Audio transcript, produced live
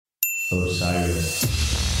Osiris.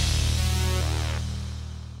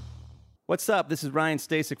 What's up? This is Ryan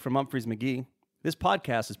Stasek from Humphreys McGee. This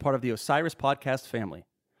podcast is part of the Osiris podcast family.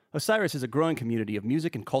 Osiris is a growing community of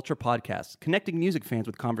music and culture podcasts, connecting music fans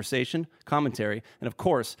with conversation, commentary, and of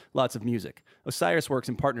course, lots of music. Osiris works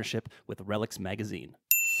in partnership with Relics Magazine.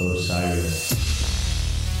 Osiris.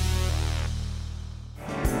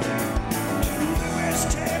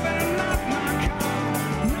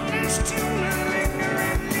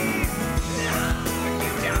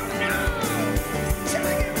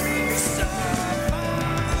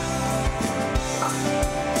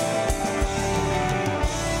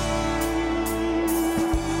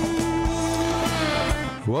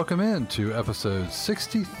 Welcome in to episode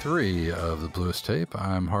 63 of The Bluest Tape.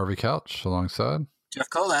 I'm Harvey Couch alongside Jeff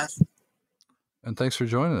Kolath. And thanks for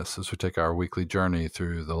joining us as we take our weekly journey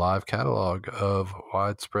through the live catalog of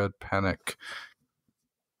Widespread Panic.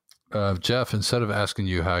 Jeff, instead of asking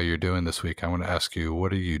you how you're doing this week, I want to ask you,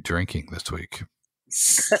 what are you drinking this week?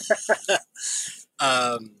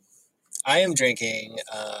 I am drinking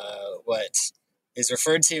what is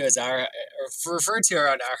referred to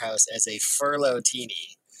around our house as a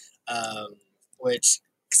furlough-tini, which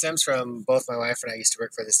stems from both my wife and I used to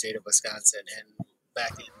work for the state of Wisconsin, and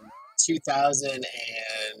back in 2009,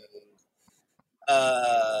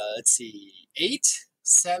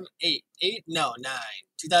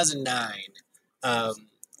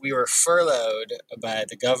 we were furloughed by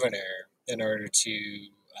the governor in order to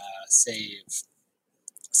save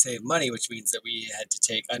money, which means that we had to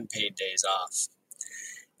take unpaid days off.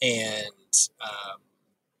 And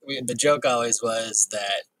the joke always was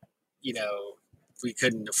that, we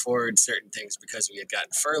couldn't afford certain things because we had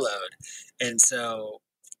gotten furloughed. And so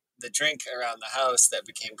the drink around the house that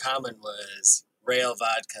became common was rail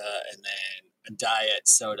vodka and then a diet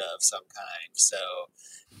soda of some kind. So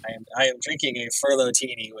I am drinking a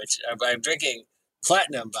furlough-tini, which I'm drinking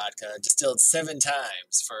platinum vodka distilled 7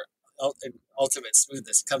 times for ultimate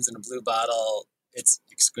smoothness. It comes in a blue bottle. It's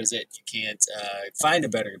exquisite. You can't find a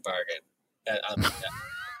better bargain on that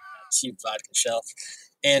cheap vodka shelf.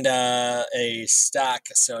 And a stock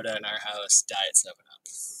soda in our house, Diet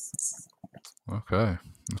 7-Up. Okay,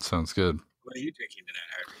 that sounds good. What are you drinking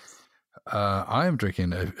tonight, Harvey? I am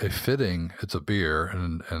drinking a fitting. It's a beer,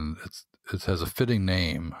 and it has a fitting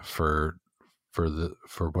name for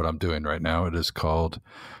what I'm doing right now. It is called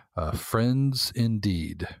Friends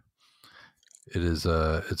Indeed. It is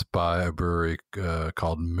it's by a brewery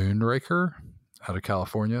called Moonraker out of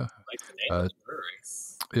California. I like the name of the brewery.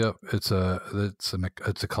 Yep, it's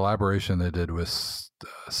a collaboration they did with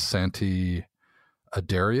Santi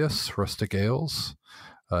Adarius Rustic Ales.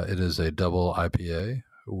 It is a double IPA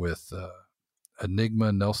with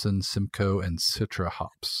Enigma, Nelson, Simcoe, and Citra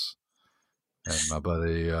hops. And my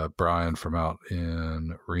buddy Brian from out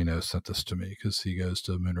in Reno sent this to me because he goes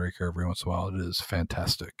to Moonraker every once in a while. It is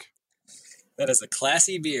fantastic. That is a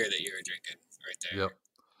classy beer that you were drinking right there. Yep.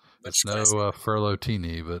 It's no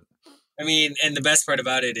furlough-tini, but I mean, and the best part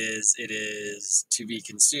about it is to be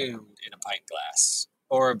consumed in a pint glass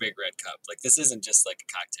or a big red cup. Like, this isn't just like a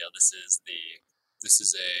cocktail. This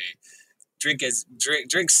is a drink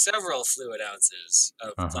several fluid ounces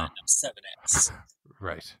of Platinum 7X.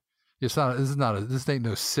 Right. This ain't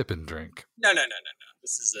no sipping drink. No.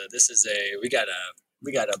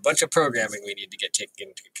 We got a bunch of programming we need to get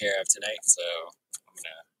taken care of tonight. So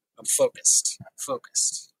I'm focused.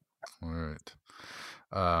 All right.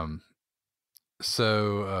 All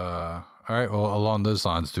right. Well, along those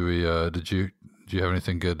lines, do you have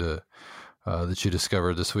anything good that you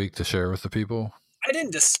discovered this week to share with the people? I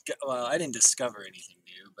didn't discover anything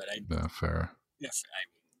new, but No, fair. Yeah, I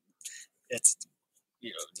mean, it's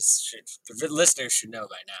the listeners should know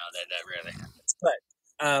by now that rarely happens. But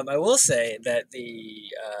I will say that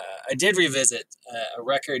I did revisit a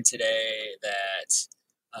record today that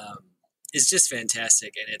is just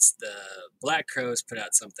fantastic, and it's the Black Crowes put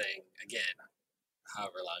out something again,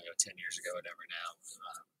 however long ago, 10 years ago, whatever now.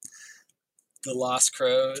 The Lost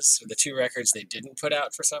Crows, the 2 records they didn't put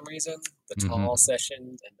out for some reason, the Tall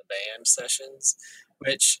Sessions and the Band Sessions,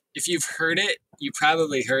 which if you've heard it, you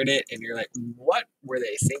probably heard it and you're like, what were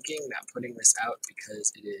they thinking not putting this out?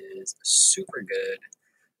 Because it is super good.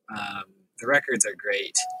 The records are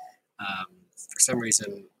great. For some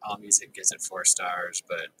reason, AllMusic gives it 4 stars,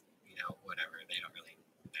 but whatever, they don't really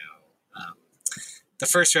know. The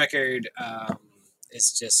first record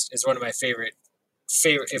is one of my favorite.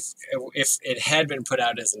 If it had been put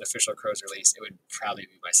out as an official Crowes release, it would probably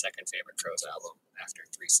be my second favorite Crowes album after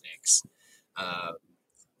Three Snakes.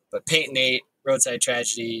 But Paint and Nate, Roadside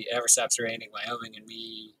Tragedy, Ever Stops Raining, Wyoming and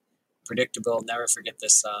Me, Predictable, Never Forget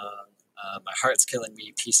This Song. My Heart's Killing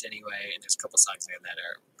Me, Peace Anyway, and there's a couple songs there that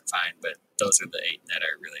are fine, but those are the 8 that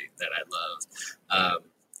are really that I love.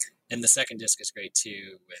 And the second disc is great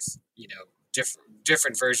too, with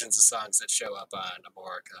different versions of songs that show up on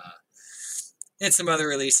Amorica and some other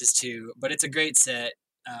releases too. But it's a great set.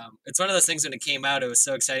 It's one of those things when it came out, it was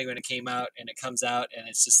so exciting when it came out, and it comes out and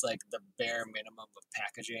it's just like the bare minimum of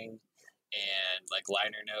packaging and like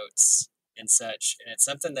liner notes and such. And it's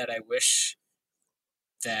something that I wish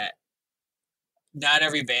that not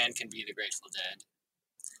every band can be the Grateful Dead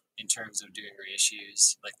in terms of doing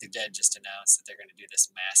reissues. Like the Dead just announced that they're going to do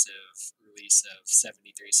this massive release of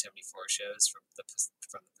 73, 74 shows from the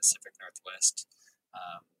Pacific Northwest,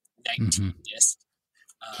 19 discs.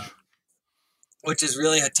 Which is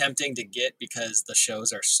really tempting to get because the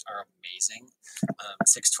shows are amazing.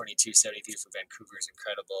 6/22/73 for Vancouver is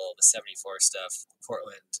incredible. The 74 stuff,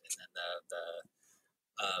 Portland, and then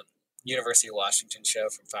the University of Washington show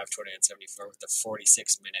from 5/20 and 74 with the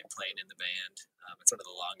 46-minute playing in the band. It's one of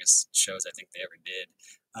the longest shows I think they ever did.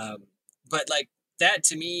 But like that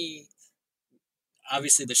to me,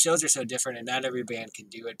 obviously the shows are so different and not every band can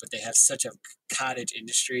do it, but they have such a cottage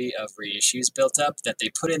industry of reissues built up that they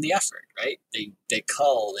put in the effort, right? They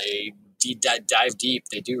cull, they dive deep,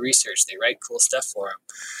 they do research, they write cool stuff for them.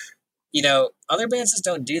 Other bands just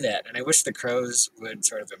don't do that. And I wish the Crowes would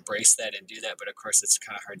sort of embrace that and do that. But of course, it's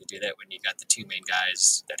kind of hard to do that when you got the two main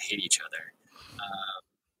guys that hate each other,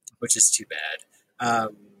 which is too bad.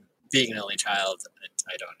 Being an only child,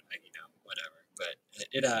 whatever. But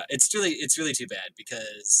it's really too bad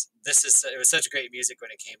because it was such great music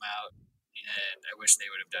when it came out, and I wish they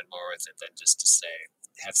would have done more with it than just to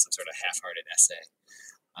have some sort of half-hearted essay,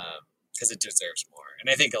 because it deserves more. And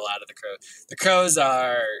I think a lot of the Crowes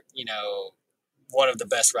are one of the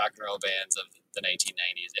best rock and roll bands of the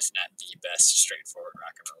 1990s, if not the best straightforward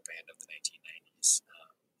rock and roll band of the 1990s.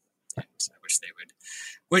 And I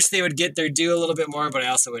wish they would get their due a little bit more, but I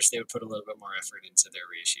also wish they would put a little bit more effort into their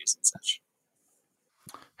reissues and such.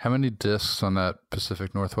 How many discs on that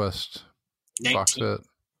Pacific Northwest 19. box set?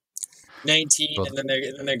 19, well, and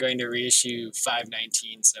then they're going to reissue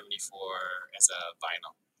 5/19/74 as a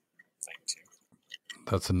vinyl thing too.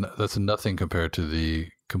 That's nothing compared to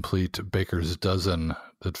the complete baker's dozen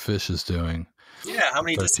that Phish is doing. Yeah, how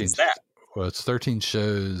many discs is that? Well, it's 13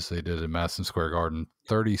 shows they did in Madison Square Garden,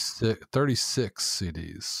 36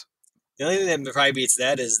 CDs. The only thing that probably beats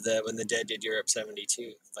that is when the Dead did Europe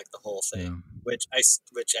 72, like the whole thing, which I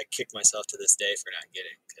kick myself to this day for not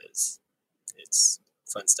getting because it's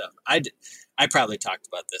fun stuff. I probably talked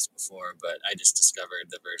about this before, but I just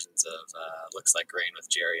discovered the versions of Looks Like Rain with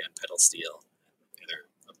Jerry on pedal steel. And they're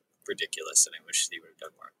ridiculous, and I wish they would have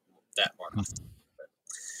done more often.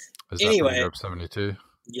 But is anyway, that Europe 72?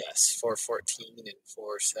 Yes, 414 and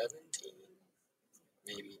 417,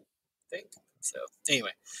 maybe. I think so.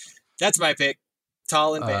 Anyway, that's my pick.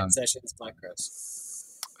 Tall and Band Sessions, Black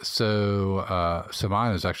Crowes. So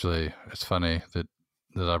mine is actually, it's funny that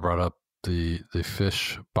I brought up the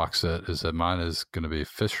Phish box set, is that mine is going to be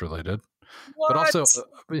Phish related. What? But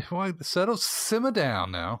also, simmer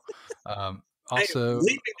down now. Also, I'm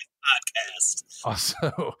leaving the podcast.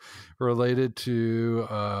 Also related to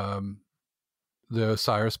the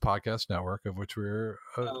Osiris Podcast Network, of which we're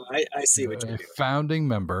I see what you're doing. Founding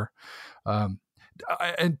member.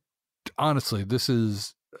 And honestly, this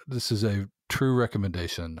is a true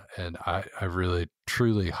recommendation, and I really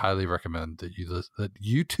truly highly recommend that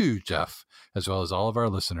you too, Jeff, as well as all of our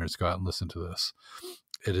listeners, go out and listen to this.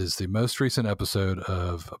 It is the most recent episode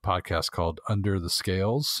of a podcast called Under the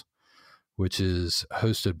Scales, which is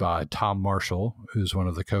hosted by Tom Marshall, who's one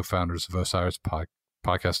of the co-founders of Osiris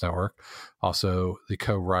Podcast Network, also the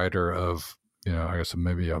co-writer of, I guess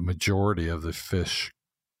maybe a majority of the Phish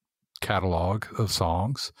catalog of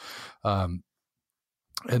songs. And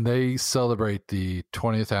they celebrate the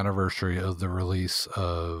 20th anniversary of the release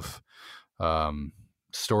of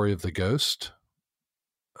Story of the Ghost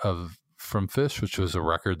from Phish, which was a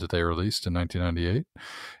record that they released in 1998.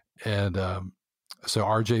 And so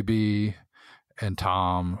RJB and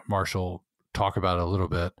Tom Marshall talk about it a little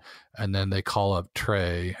bit, and then they call up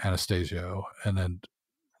Trey Anastasio, and then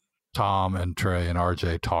Tom and Trey and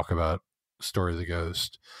RJ talk about Story of the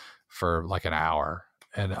Ghost for like an hour.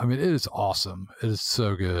 And I mean, it is awesome. It is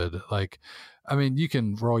so good. Like, I mean, you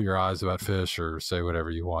can roll your eyes about Phish or say whatever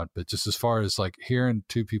you want, but just as far as like hearing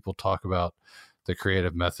two people talk about the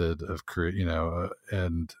creative method of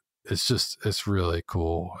and it's really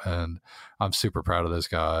cool. And I'm super proud of this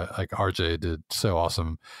guy. Like RJ did so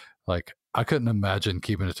awesome. Like I couldn't imagine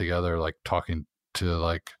keeping it together, like talking to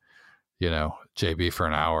like, JB for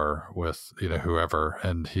an hour with, whoever.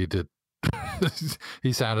 And he did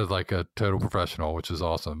he sounded like a total professional, which is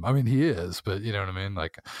awesome. I mean, he is, but you know what I mean?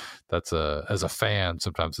 Like that's as a fan,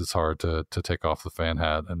 sometimes it's hard to take off the fan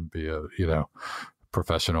hat and be a,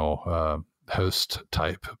 professional host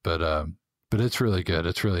type, but it's really good.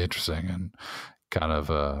 It's really interesting and kind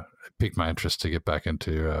of piqued my interest to get back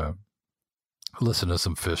into listen to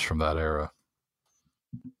some Phish from that era.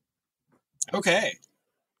 Okay.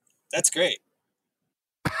 That's great.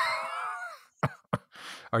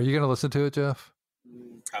 Are you going to listen to it, Jeff?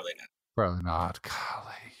 Probably not. Probably not.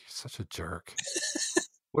 Golly, you're such a jerk.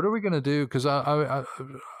 What are we going to do? Because I'm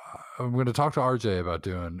going to talk to RJ about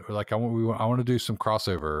doing, like, I want to do some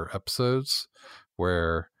crossover episodes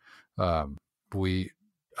where I think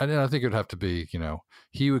it would have to be,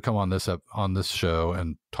 he would come on this show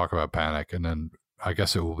and talk about Panic, and then I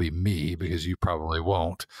guess it will be me, because you probably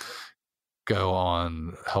won't, go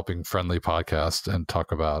on Helping Friendly podcast and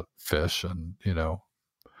talk about Phish and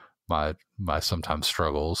my sometimes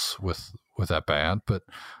struggles with that band. But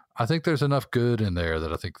I think there's enough good in there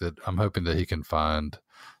that I think that I'm hoping that he can find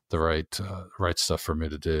the right stuff for me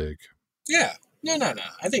to dig. Yeah, no.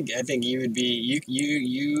 I think you would be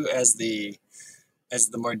you as the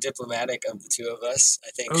more diplomatic of the two of us.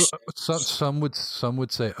 I think some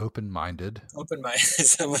would say open-minded.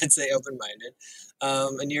 Some would say open-minded.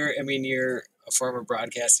 And you're a former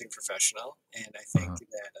broadcasting professional, and I think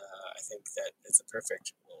that it's a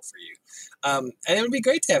perfect role for you. And it would be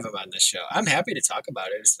great to have him on this show. I'm happy to talk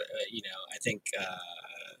about it. I think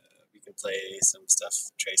we can play some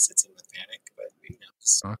stuff Trace hits in with Panic, but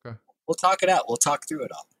okay. We'll talk it out. We'll talk through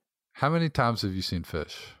it all. How many times have you seen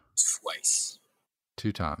Phish? Twice.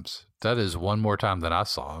 2 times. That is one more time than I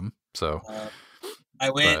saw him. So I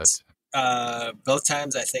went both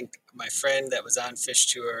times. I think my friend that was on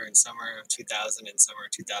Phish tour in summer of 2000 and summer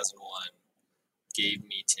of 2001 gave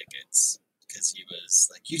me tickets because he was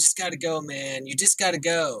like, "You just got to go, man. You just got to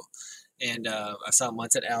go." And I saw him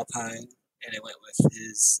once at Alpine, and I went with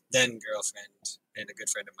his then girlfriend and a good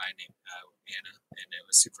friend of mine named Anna, and it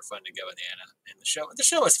was super fun to go with Anna. And the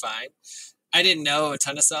show was fine. I didn't know a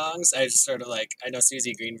ton of songs. I just sort of I know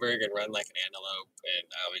Susie Greenberg and Run Like an Antelope,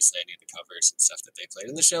 and obviously I knew the covers and stuff that they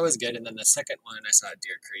played. And the show was good. And then the second one I saw at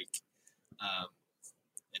Deer Creek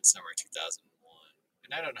in summer 2001.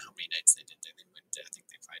 And I don't know how many nights they did there. I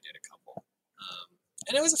think they probably did a couple.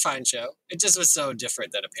 And it was a fine show. It just was so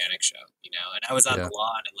different than a Panic show, And I was on the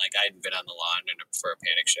lawn, and I hadn't been on the lawn for a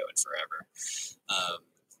Panic show in forever.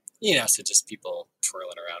 So just people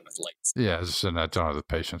twirling around with lights. Yeah, and I don't have the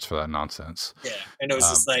patience for that nonsense. Yeah, and it was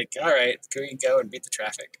just all right, can we go and beat the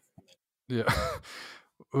traffic? Yeah.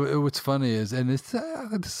 What's funny is, and it's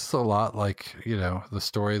a lot like, the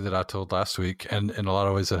story that I told last week, and in a lot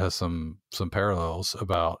of ways it has some parallels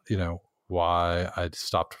about, why I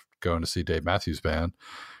stopped going to see Dave Matthews Band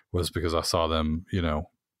was because I saw them,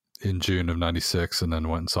 in June of 96, and then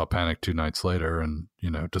went and saw Panic 2 nights later and,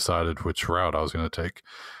 decided which route I was going to take.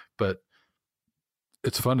 But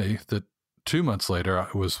it's funny that 2 months later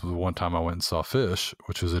was the one time I went and saw Phish,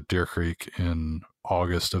 which was at Deer Creek in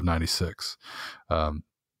August of 96. And,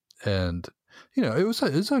 it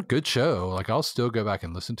was a good show. I'll still go back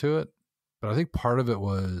and listen to it. But I think part of it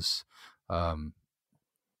was, that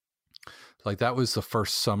was the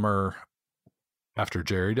first summer after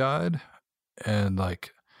Jerry died. And I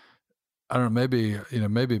don't know,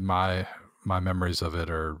 maybe my memories of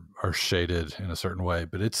it are shaded in a certain way,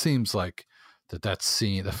 but it seems like that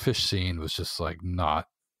scene, the Phish scene, was just not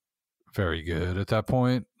very good at that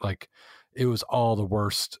point. It was all the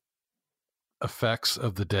worst effects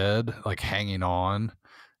of the Dead, hanging on,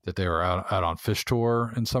 that they were out on Phish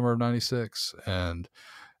tour in summer of 96. And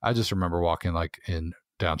I just remember walking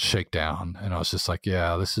down Shakedown, and I was just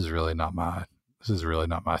yeah, this is really not my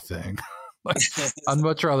thing. I'd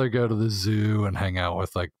much rather go to the zoo and hang out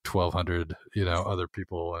with 1,200, other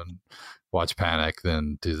people and watch Panic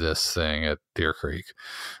than do this thing at Deer Creek.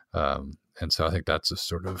 And so I think that's just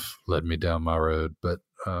sort of led me down my road. But,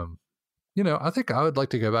 I think I would like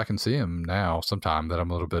to go back and see him now sometime that I'm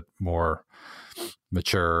a little bit more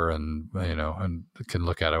mature and, and can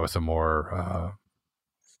look at it with a more,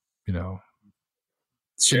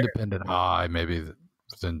 Sure. independent eye maybe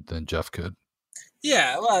than Jeff could.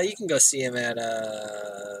 Yeah, well, you can go see him at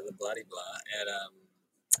the Bloody Blah at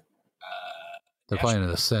they're playing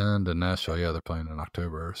at Ascend in Nashville. Yeah, they're playing in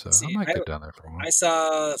October, so I might get down there for a while. I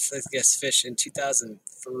saw, Phish in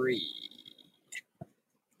 2003,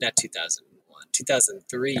 not 2001,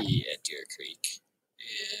 2003 at Deer Creek,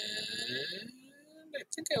 and I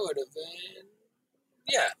think I would have been,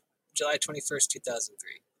 July 21st,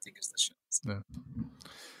 2003. I think is the show.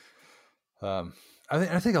 Yeah.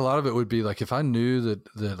 I think a lot of it would be like if I knew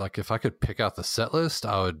that like if I could pick out the set list,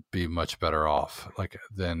 I would be much better off like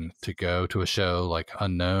than to go to a show like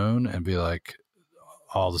unknown and be like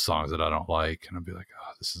all the songs that I don't like, and I'd be like,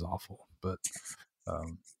 oh, this is awful. But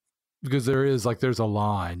because there's a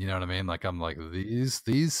line, you know what I mean? Like I'm like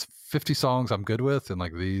these 50 songs I'm good with, and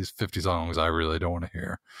like these 50 songs I really don't want to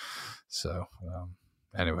hear. So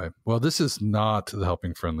anyway, well, this is not the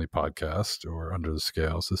Helping Friendly podcast or Under the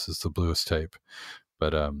Scales. This is the Bluest Tape.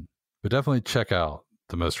 But definitely check out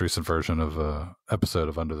the most recent version of episode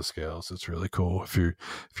of Under the Scales. It's really cool. If you're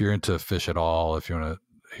into Phish at all, if you want to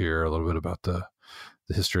hear a little bit about the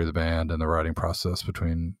history of the band and the writing process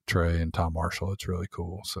between Trey and Tom Marshall, it's really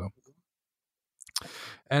cool. So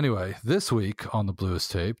anyway, this week on the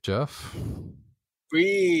Bluest Tape, Jeff,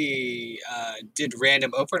 we did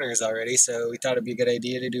random openers already, so we thought it'd be a good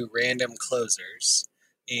idea to do random closers.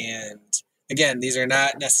 And again, these are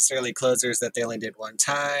not necessarily closers that they only did one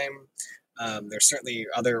time. There's certainly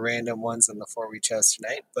other random ones than the 4 we chose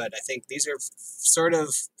tonight, but I think these are sort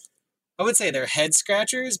of, I would say they're head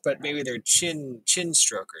scratchers, but maybe they're chin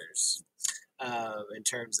strokers in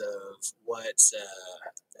terms of what.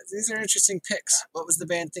 These are interesting picks. What was the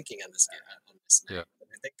band thinking on this night? Yeah. I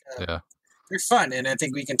think they're fun, and I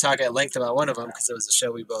think we can talk at length about one of them because it was a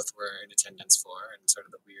show we both were in attendance for, and sort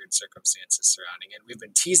of the weird circumstances surrounding it. We've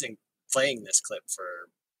been teasing playing this clip for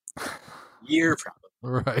a year, probably.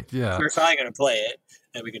 Right? Yeah. We're finally going to play it,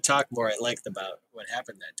 and we can talk more at length about what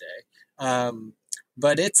happened that day.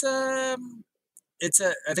 But I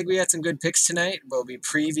think we had some good picks tonight. We'll be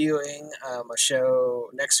previewing a show,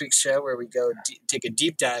 next week's show, where we go take a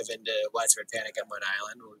deep dive into Widespread Panic at Mud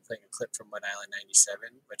Island. We'll be playing a clip from Mud Island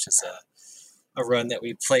 97, which is a run that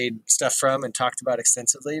we played stuff from and talked about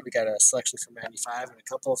extensively. We got a selection from 95 and a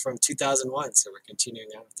couple from 2001, so we're continuing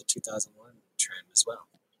on with the 2001 trend as well.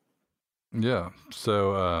 Yeah.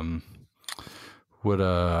 So we'll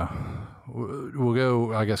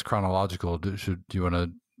go, I guess, chronological. Do you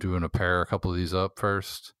want to pair a couple of these up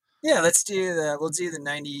first? Yeah, we'll do the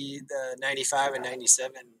 95 and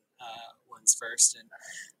 97 ones first.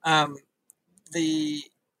 And the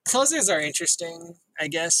closers are interesting, I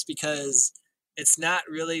guess, because it's not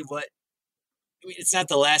really it's not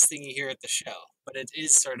the last thing you hear at the show, but it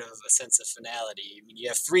is sort of a sense of finality. I mean, you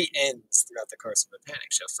have 3 ends throughout the course of a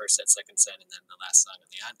Panic show: first set, second set, and then the last song of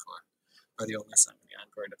the encore, or the only song of the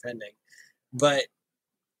encore, depending. But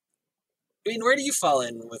I mean, where do you fall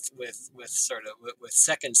in with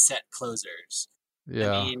second set closers?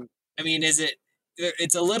 Yeah. I mean,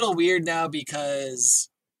 it's a little weird now because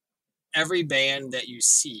every band that you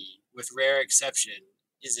see, with rare exception,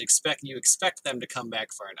 you expect them to come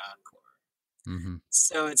back for an encore. Mm-hmm.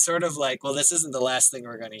 So it's sort of like, well, this isn't the last thing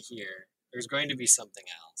we're going to hear. There's going to be something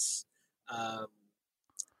else.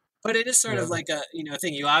 But it is sort of like a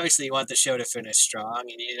thing. You obviously want the show to finish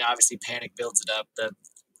strong, and obviously Panic builds it up. It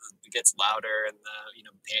gets louder, and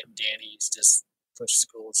Danny's just push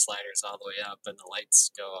school sliders all the way up, and the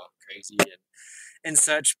lights go all crazy and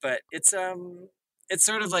such. But it's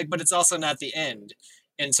sort of like, but it's also not the end.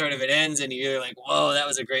 And sort of it ends, and you're like, whoa, that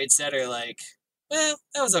was a great set, or like, well,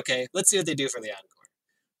 that was okay. Let's see what they do for the encore.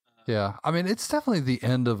 Yeah, I mean, it's definitely the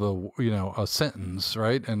end of a sentence,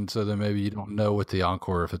 right? And so then maybe you don't know with the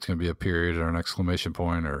encore if it's going to be a period or an exclamation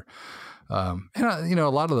point, or and a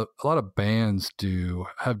lot of bands do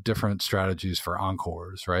have different strategies for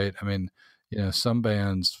encores, right? I mean, some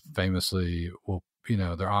bands famously will,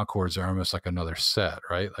 their encores are almost like another set,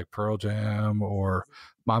 right? Like Pearl Jam or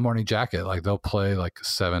My Morning Jacket, like they'll play like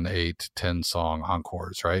 7, 8, 10 song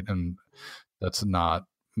encores, right? And that's not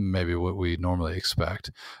maybe what we normally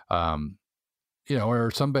expect.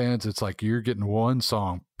 Or some bands, it's like you're getting one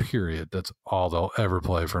song, period. That's all they'll ever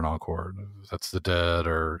play for an encore. That's the Dead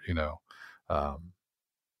or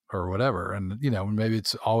whatever. And, maybe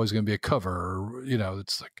it's always going to be a cover, or,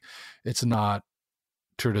 it's like, it's not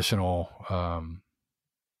traditional,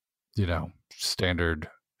 standard,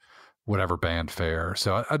 whatever band fare.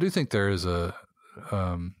 So I do think there is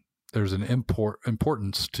there's an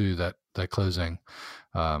importance to that closing,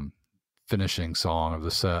 finishing song of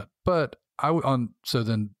the set. But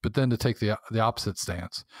then to take the opposite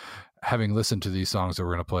stance, having listened to these songs that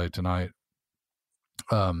we're going to play tonight,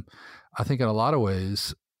 I think in a lot of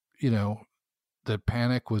ways, that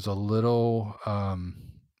Panic was a little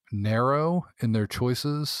narrow in their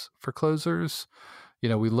choices for closers.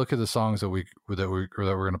 We look at the songs that we're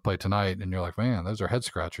going to play tonight, and you're like, man, those are head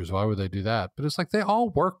scratchers. Why would they do that? But it's like they all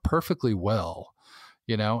work perfectly well,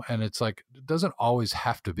 and it's like it doesn't always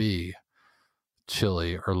have to be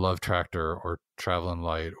Chili or Love Tractor or Traveling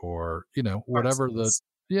Light or whatever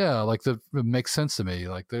it makes sense to me.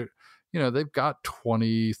 Like they've got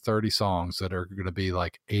 20, 30 songs that are going to be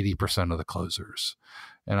like 80% of the closers.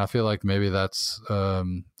 And I feel like maybe that's a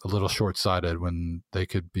little short-sighted when they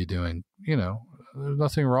could be doing, there's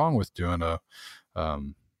nothing wrong with doing a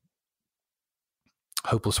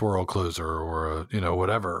Hopeless World closer or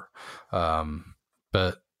whatever.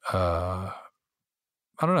 But I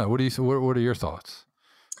don't know. What are your thoughts?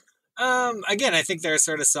 Again, I think there are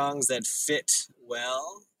sort of songs that fit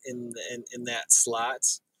well in that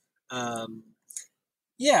slot.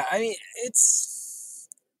 Yeah, I mean,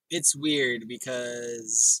 it's weird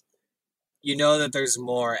because that there's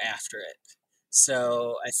more after it.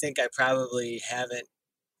 So I think I probably haven't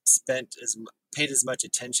paid as much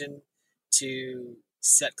attention to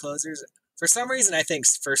set closers. For some reason, I think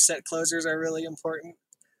first set closers are really important.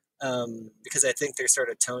 Because I think they're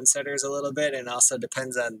sort of tone setters a little bit, and also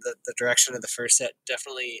depends on the direction of the first set.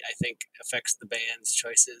 Definitely, I think affects the band's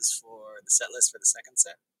choices for the set list for the second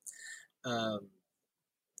set.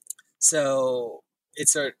 So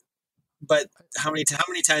it's but how many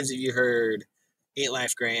times have you heard "Ain't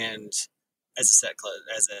Life Grand" as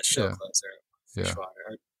a show closer?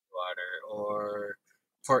 Fishwater or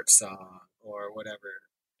Port Song or whatever,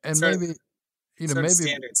 and maybe maybe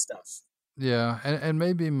standard stuff. Yeah, and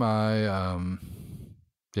maybe my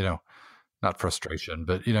not frustration,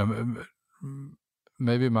 but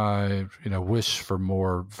maybe my wish for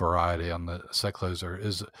more variety on the set closer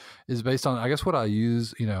is based on, I guess, what I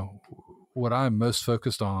use, what I'm most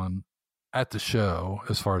focused on at the show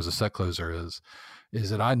as far as the set closer is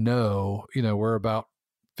that I know we're about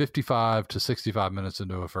 55 to 65 minutes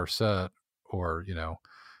into a first set, or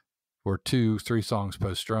we're 2-3 songs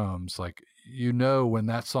post drums, like when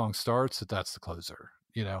that song starts that's the closer,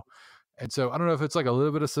 and so I don't know if it's like a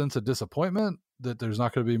little bit of sense of disappointment that there's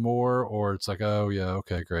not going to be more, or it's like, oh yeah,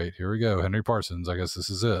 okay, great, here we go, Henry Parsons, I guess this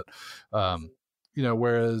is it.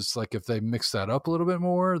 Whereas like if they mix that up a little bit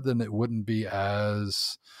more, then it wouldn't be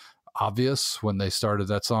as obvious when they started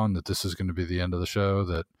that song that this is going to be the end of the show.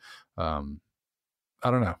 That I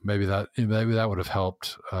don't know, maybe that would have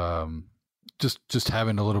helped, just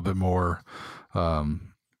having a little bit more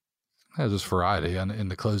just variety in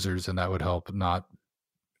the closers, and that would help not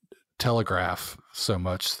telegraph so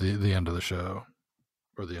much the end of the show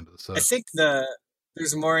or the end of the set. I think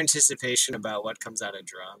there's more anticipation about what comes out of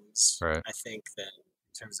drums, right? I think, than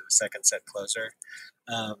in terms of a second set closer,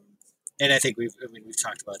 and I think we've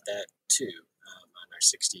talked about that too on our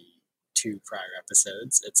 62 prior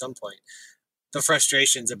episodes. At some point, the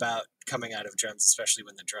frustrations about coming out of drums, especially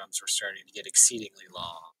when the drums were starting to get exceedingly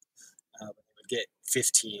long. Get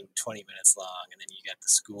 15, 20 minutes long, and then you got the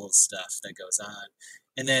school stuff that goes on,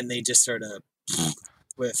 and then they just sort of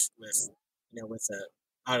with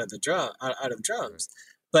out of drums.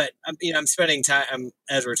 But I'm spending time.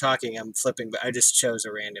 As we're talking, I'm flipping. But I just chose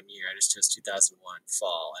a random year. I just chose 2001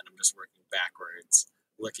 fall, and I'm just working backwards,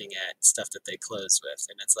 looking at stuff that they close with,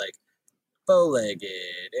 and it's like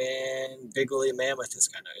Bow-Legged and Big Woolly Mammoth is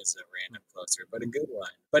a random closer, but a good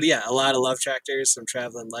one. But yeah, a lot of Love Tractors, some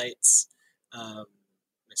Traveling Lights.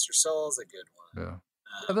 Mr. Soul's a good one.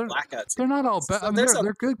 Yeah, Blackouts. They're not all bad. I mean,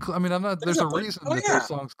 they're good. I mean, I'm not. There's a reason that those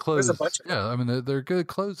songs close. There's a bunch of them. I mean, they're good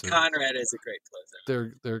closers. Conrad is a great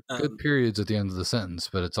closer. They're good periods at the end of the sentence,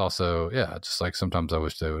 but it's also just like sometimes I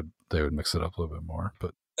wish they would mix it up a little bit more.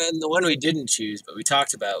 But and the one we didn't choose, but we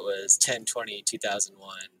talked about, was 10/20/2001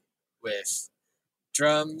 with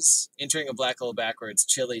drums, Entering a Black Hole Backwards,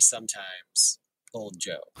 Chili Sometimes, Old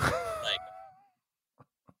Joe. Like.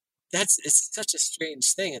 It's such a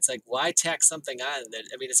strange thing. It's like, why tack something on that?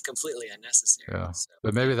 I mean, it's completely unnecessary. Yeah, so,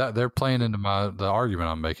 but maybe that they're playing into the argument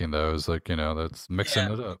I'm making, though, is like, that's mixing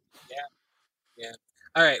it up. Yeah.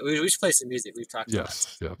 All right, we should play some music. We've talked about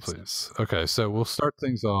this. Yeah, please. Okay, so we'll start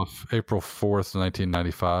things off April 4th,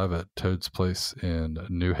 1995 at Toad's Place in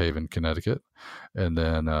New Haven, Connecticut. And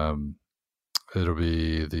then it'll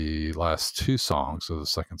be the last 2 songs of the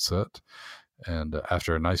second set. And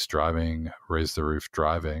after a nice driving, Raise the Roof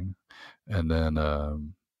Driving. And then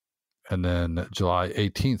July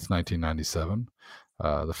 18th, 1997,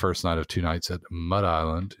 the first night of 2 nights at Mud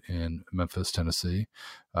Island in Memphis, Tennessee,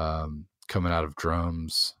 coming out of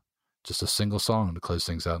drums, just a single song to close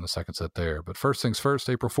things out in the second set there. But first things first,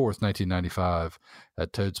 April 4th, 1995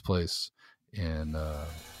 at Toad's Place in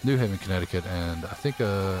New Haven, Connecticut. And I think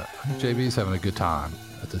JB's having a good time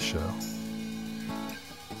at this show.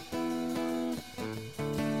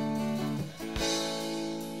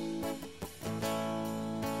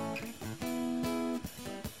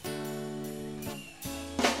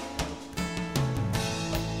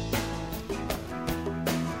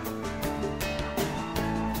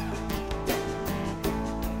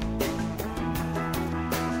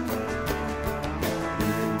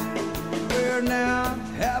 starting out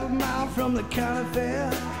half a mile from the county fair.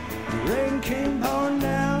 The rain came pouring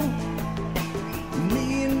down.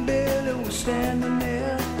 Me and Billy were standing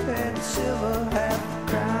there at the silver half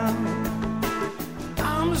crown.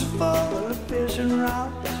 Arms full of fishing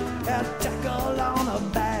rods, had a tackle on our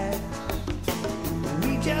back.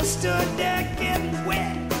 We just stood there getting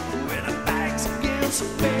wet with our backs against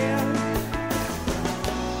the bed.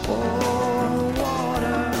 Oh, the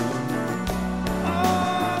water.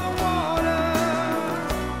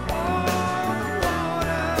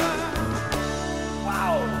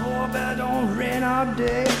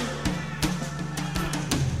 Day.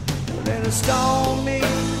 Then it stormed me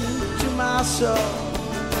to my soul.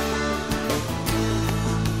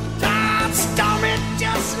 God stormed me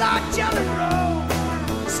just like Jelly Roll.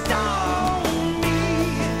 Stormed me,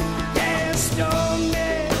 yeah, stormed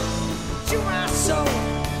me to my soul.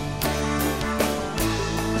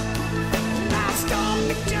 God stormed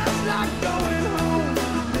me just like going home.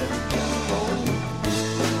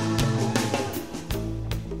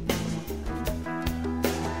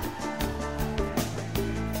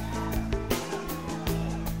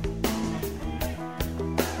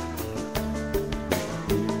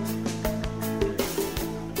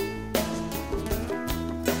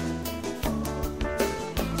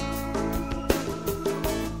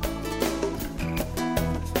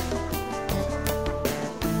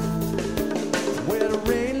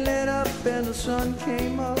 The sun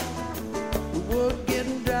came up, we were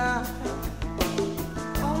getting dry.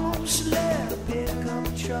 Almost let a pickup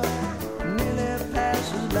truck nearly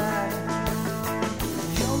pass us by.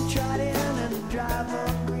 Jumped right in and the driver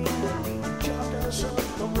grinned, jumped us up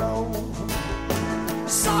the road.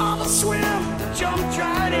 Saw the swim, jumped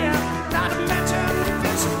right in, not to mention the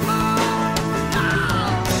fishing pole.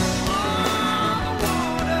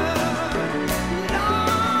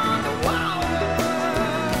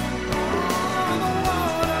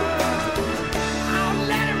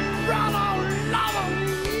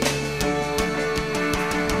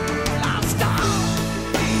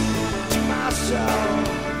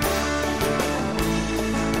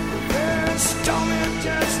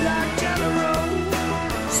 Just like Jelly Roll,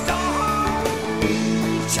 storm,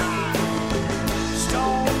 child,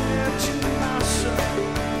 storm into my soul.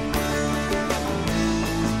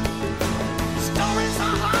 Stories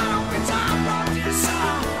are hard when I wrote this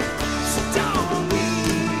song.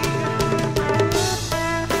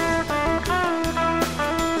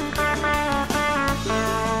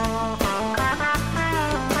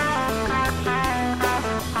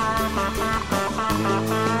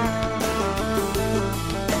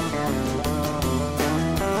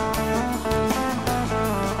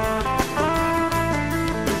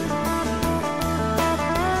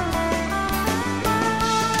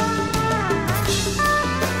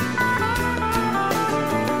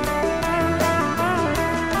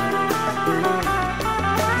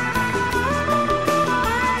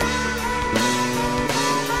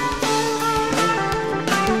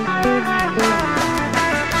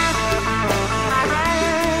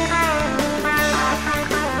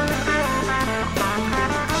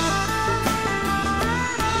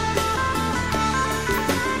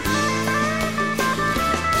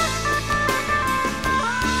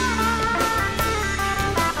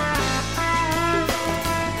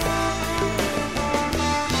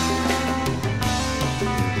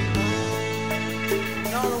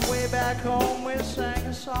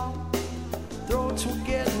 Throats were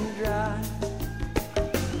getting dry.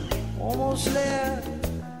 Almost left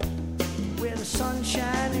with the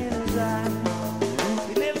sunshine in his eye.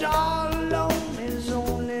 He lived all alone in his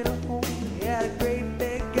own little home. He had a great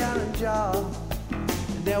big gallon jar.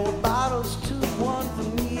 And there were bottles too, one for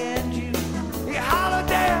me and you. He hollered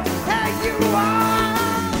there, hey, you are.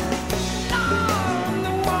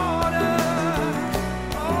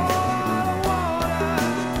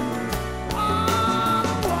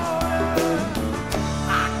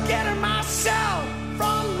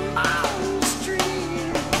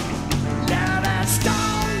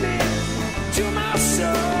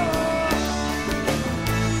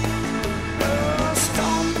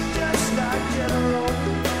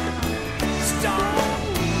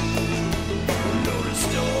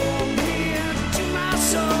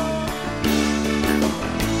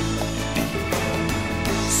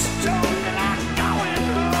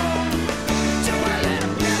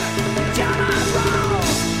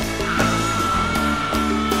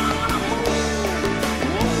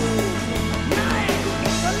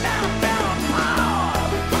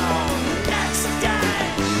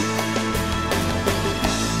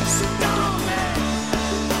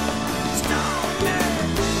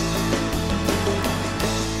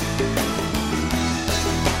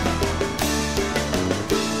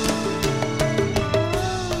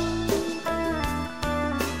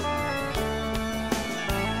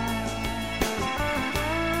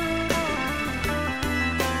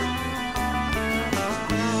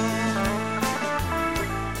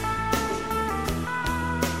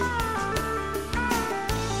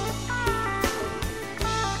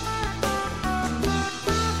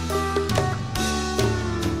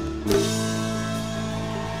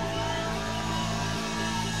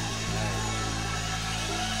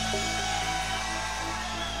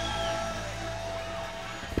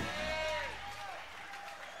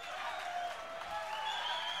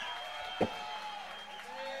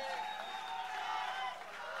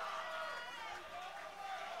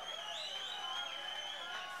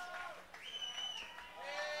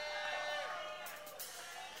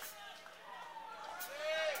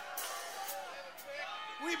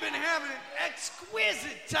 been having an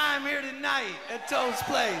exquisite time here tonight at Toad's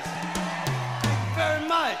Place. Thank you very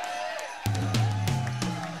much.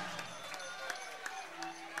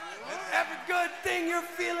 And every good thing you're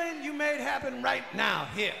feeling, you made happen right now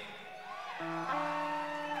here.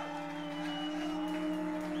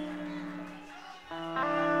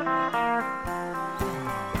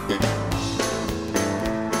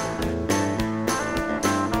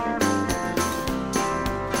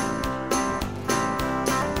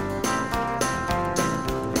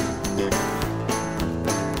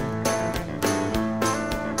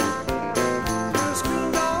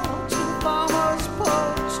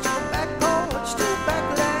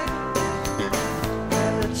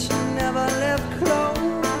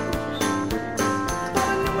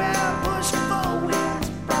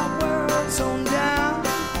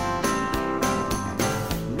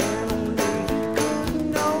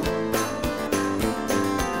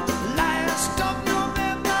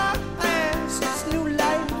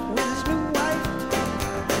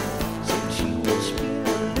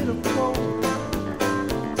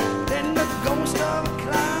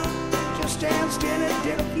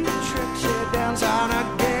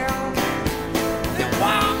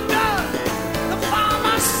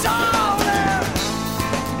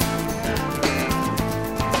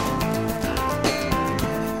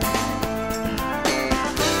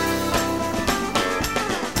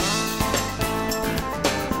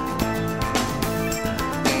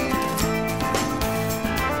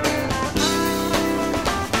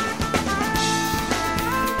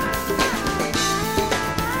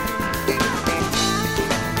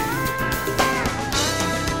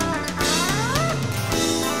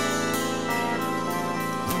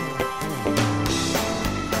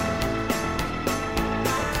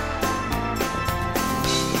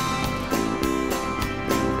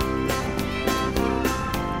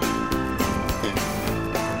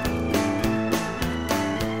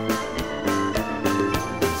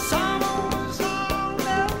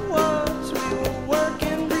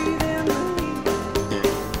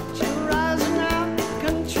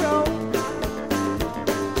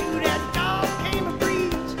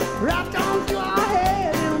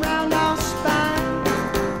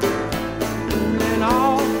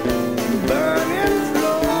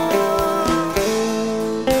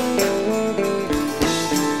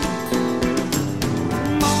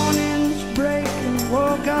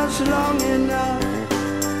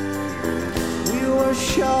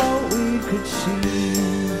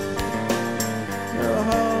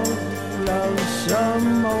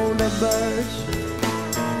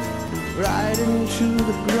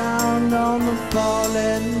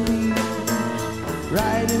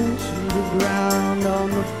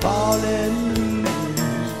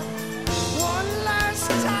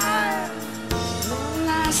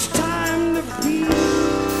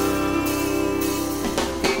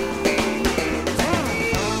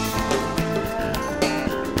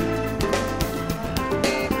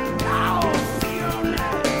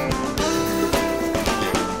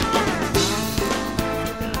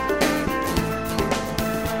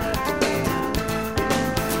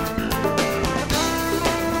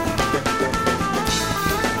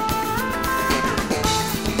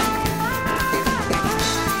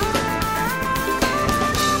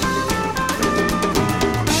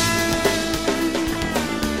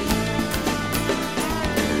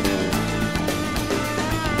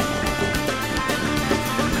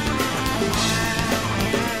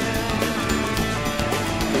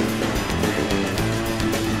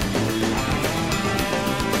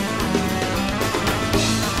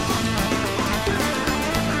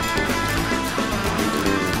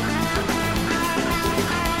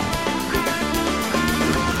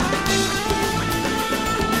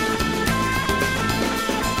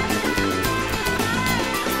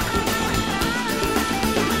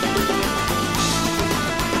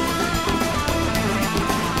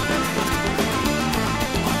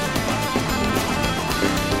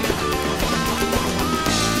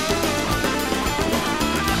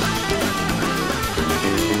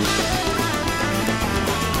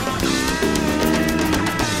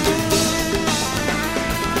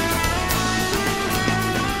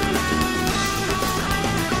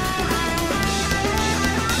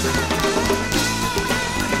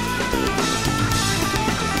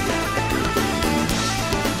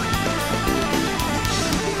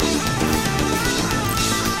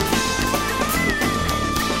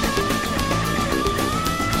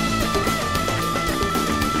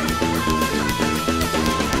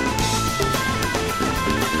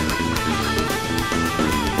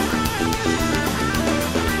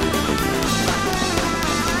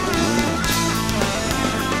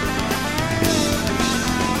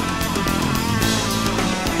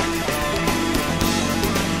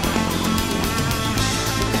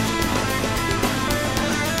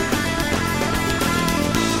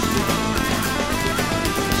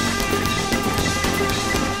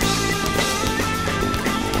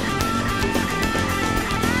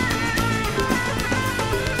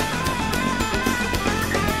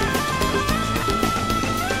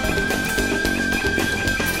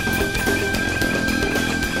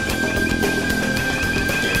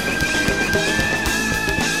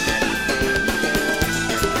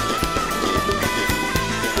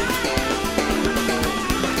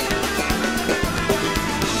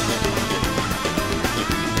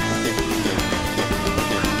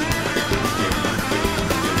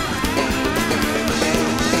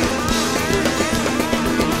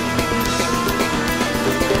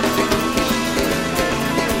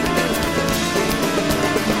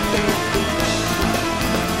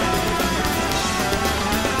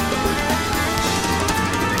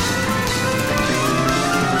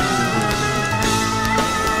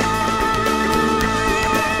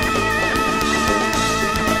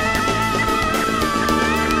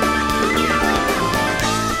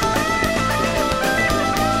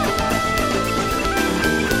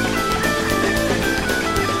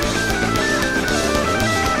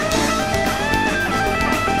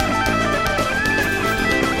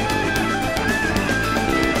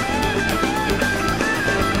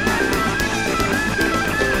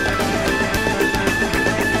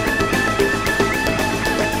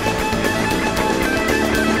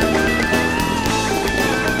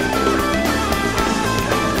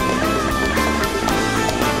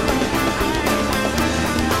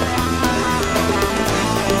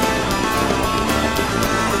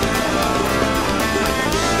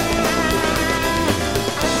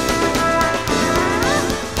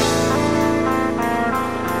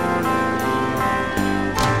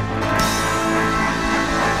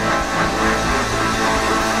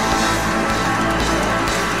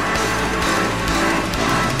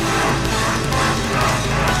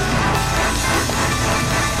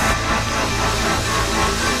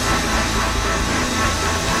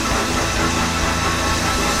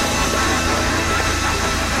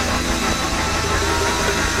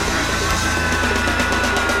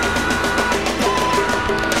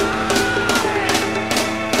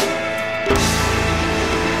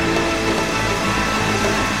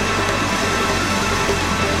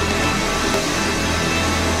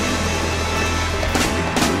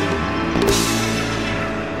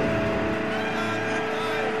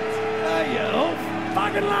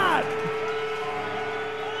 parking lot.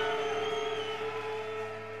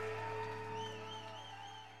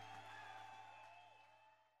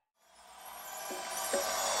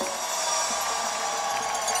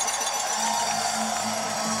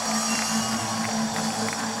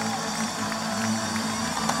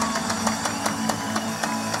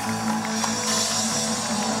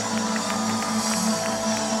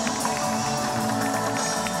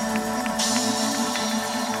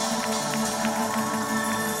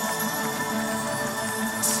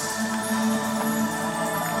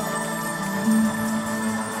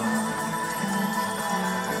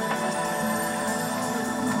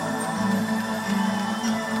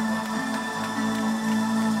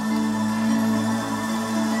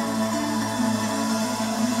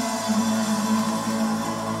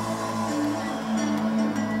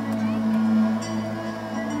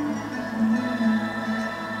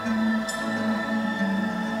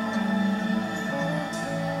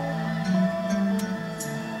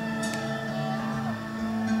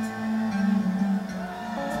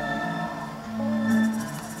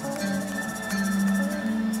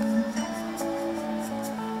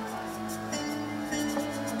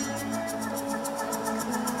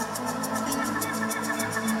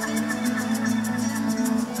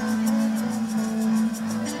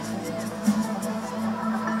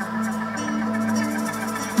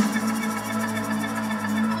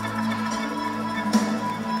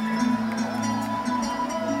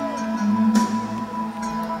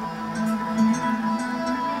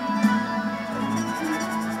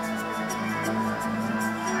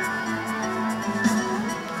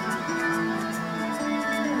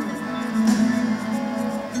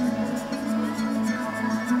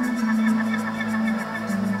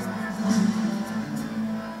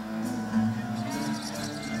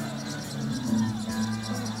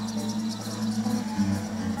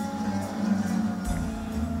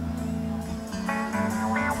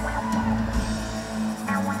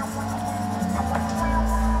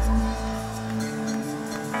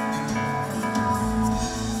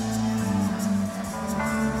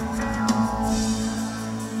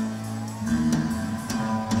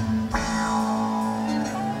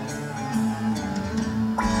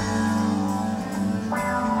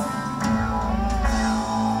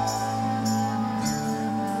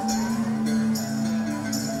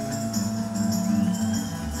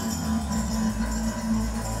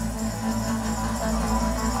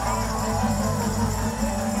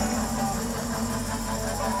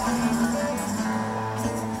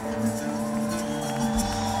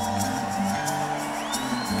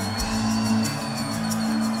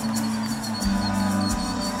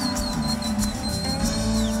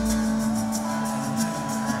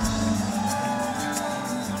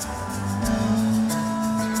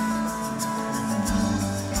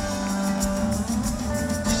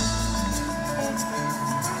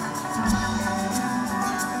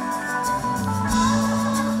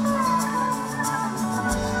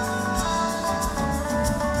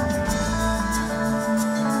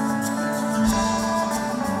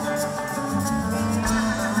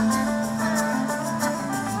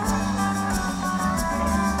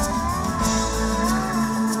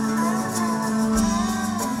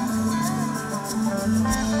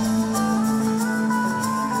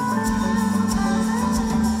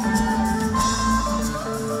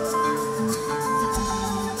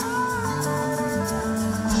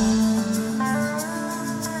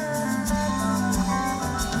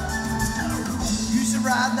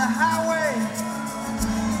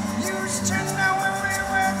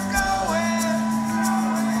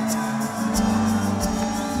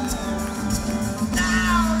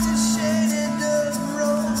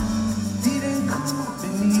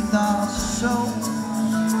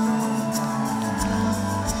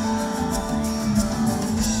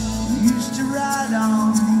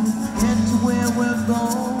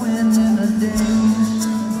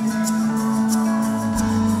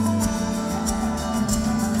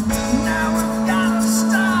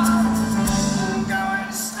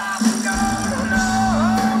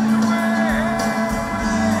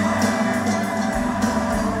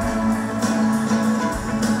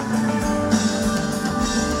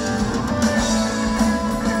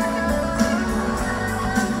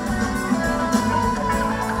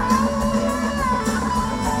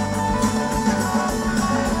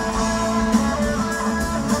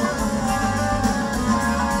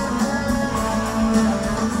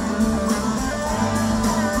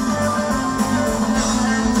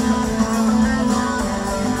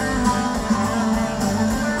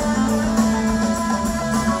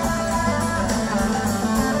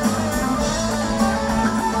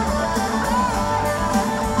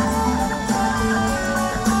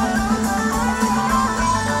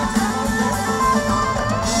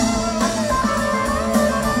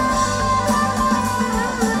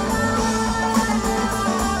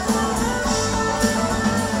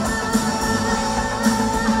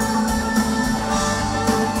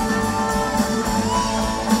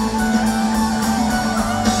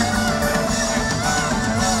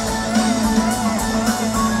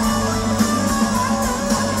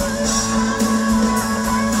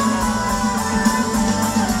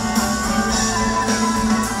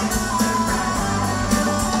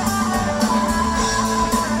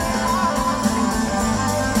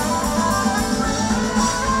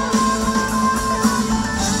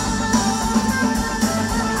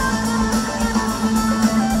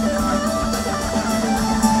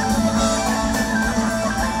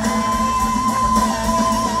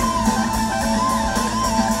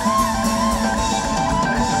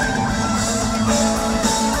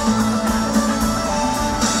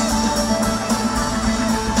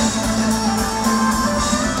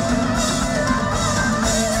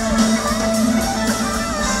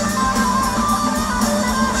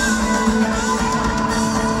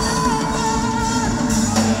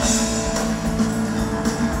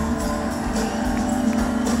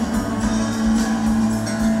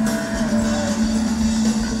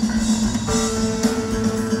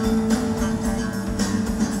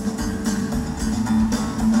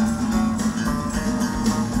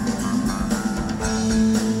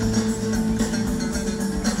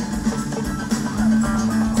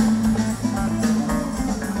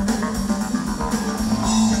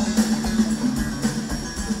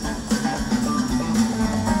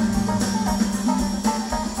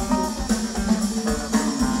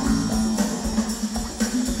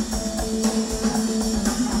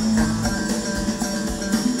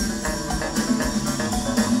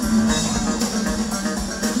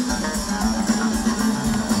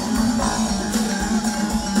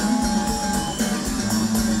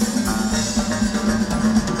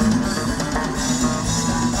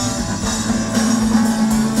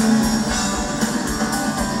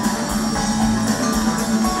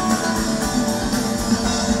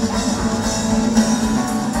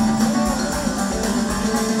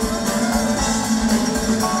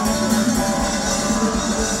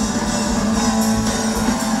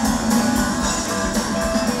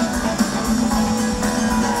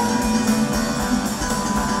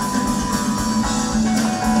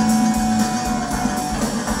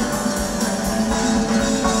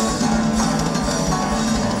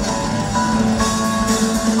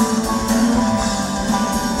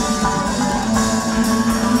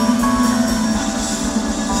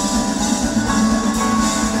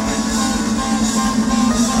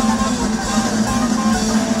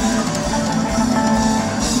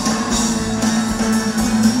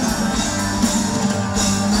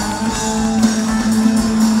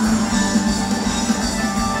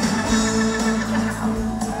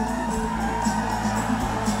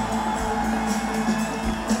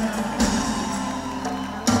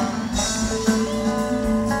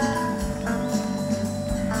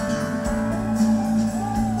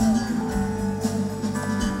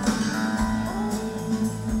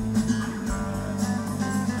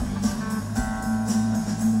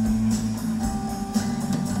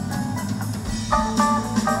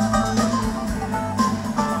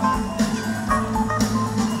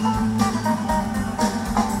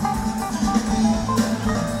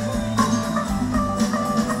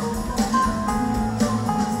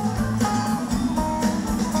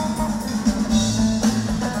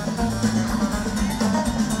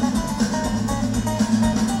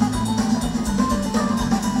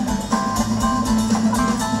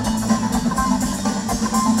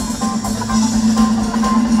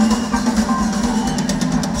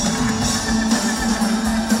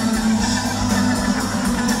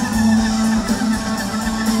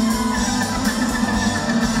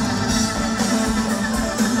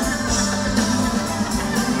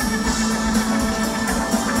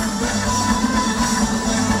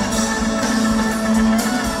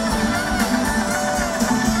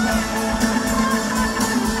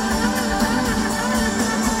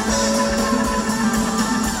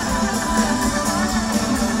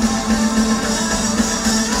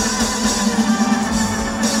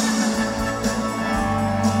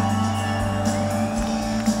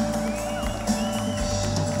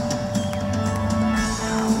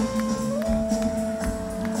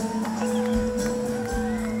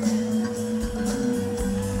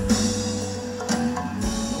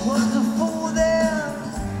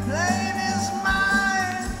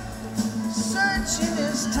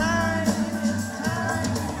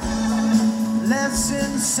 less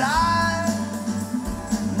inside.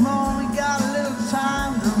 More we got a little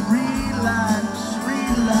time to relax.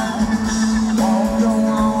 Won't go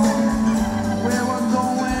on where we're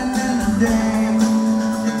going in the day.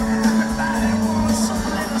 Everybody wants a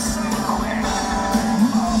little somewhere.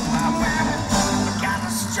 Oh, my man, got a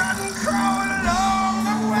strut and crow along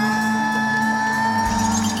the way.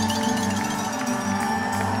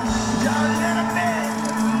 Just a little bit.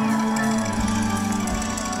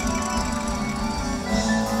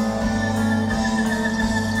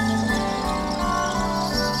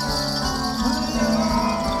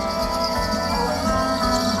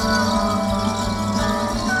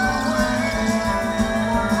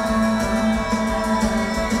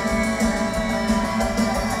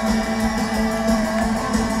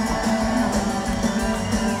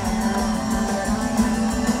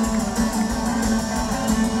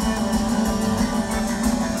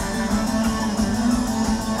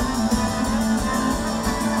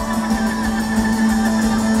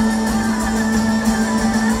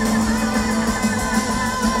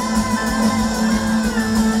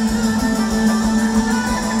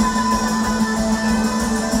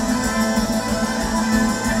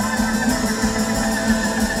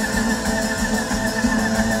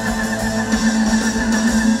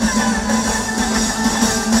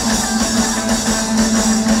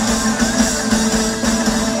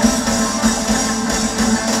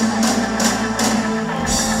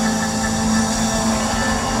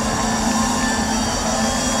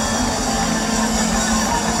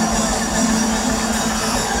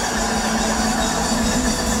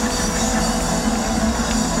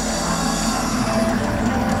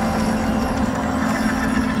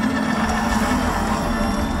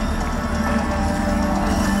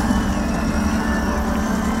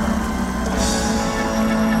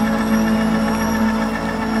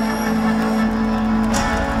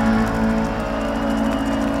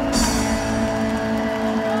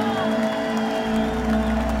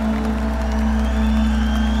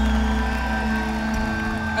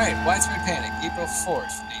 Widespread Panic, April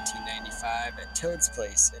 4th, 1995, at Toad's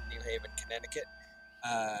Place in New Haven, Connecticut.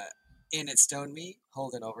 In It Stoned Me,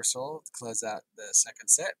 Holden Oversoul to close out the second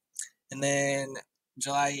set. And then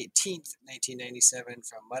July 18th, 1997,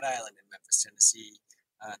 from Mud Island in Memphis, Tennessee,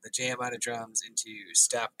 the jam out of drums into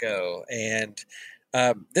Stop Go. And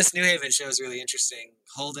this New Haven show is really interesting.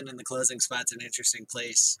 Holden in the closing spot's an interesting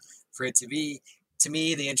place for it to be. To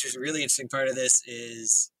me, the really interesting part of this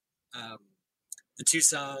is the two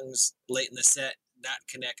songs late in the set, not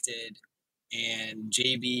connected, and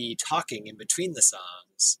JB talking in between the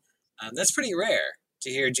songs. That's pretty rare to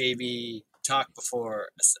hear JB talk before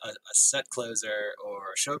a set closer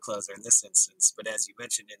or a show closer in this instance. But as you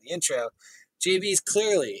mentioned in the intro, JB's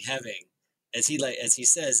clearly having, as he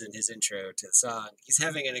says in his intro to the song, he's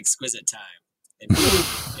having an exquisite time in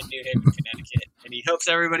New Haven, Connecticut, and he hopes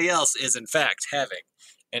everybody else is in fact having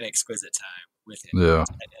an exquisite time with him at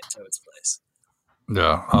Toad's Place.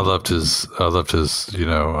 Yeah, I loved his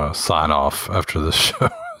sign off after the show.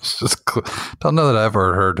 It's just don't know that I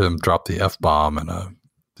ever heard him drop the F-bomb in a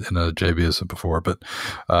JBism before, but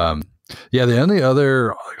the only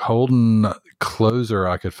other Holden closer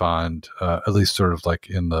I could find, at least sort of like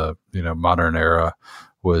in the modern era,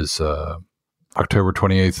 was October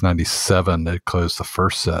 28th, 97. They closed the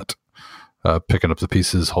first set, picking up the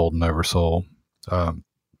pieces Holden Oversoul.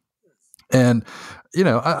 And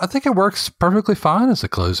I think it works perfectly fine as a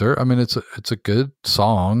closer. I mean, it's a good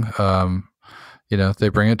song. They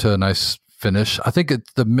bring it to a nice finish. I think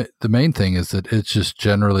the main thing is that it's just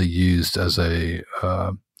generally used as a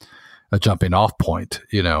jumping off point.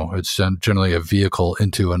 It's generally a vehicle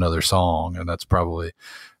into another song, and that's probably,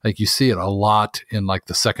 like, you see it a lot in like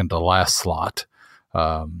the second to last slot,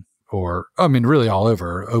 really all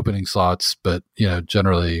over opening slots, but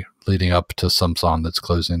generally leading up to some song that's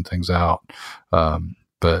closing things out. I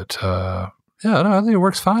think it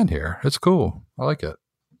works fine here. It's cool. I like it.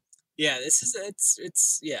 Yeah, I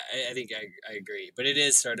think I agree. But it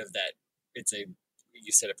is sort of that,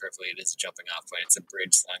 you said it perfectly, it is a jumping off point. It's a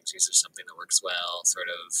bridge song, so there's something that works well sort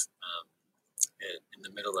of in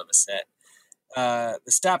the middle of a set.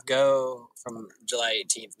 The Stop Go from July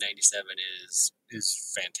 18th, 97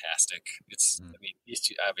 is fantastic. These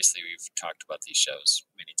two, obviously we've talked about these shows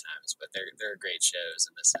many times, but they're great shows,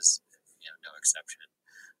 and this is no exception.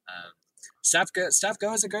 Stop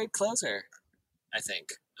Go is a great closer, I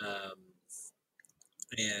think.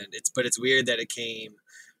 It's weird that it came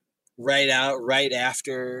right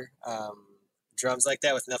after drums like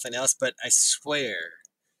that with nothing else, but I swear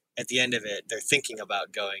at the end of it they're thinking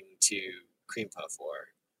about going to Cream Puff War.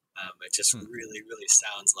 It just really, really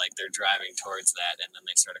sounds like they're driving towards that, and then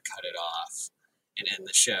they sort of cut it off. and end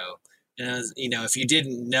the show. And if you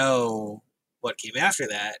didn't know what came after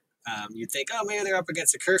that, you'd think, oh, maybe they're up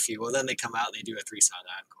against a curfew. Well, then they come out and they do a 3-song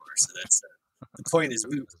encore. So that's the point is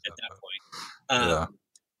moot at that point.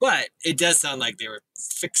 But it does sound like they were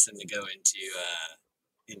fixing to go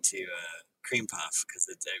into Cream Puff, because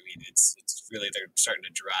it's really, they're starting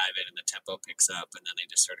to drive it and the tempo picks up and then they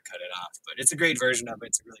just sort of cut it off. But it's a great version of it.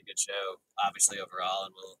 It's a really good show, obviously, overall,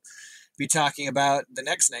 and we'll be talking about the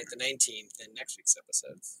next night, the 19th, in next week's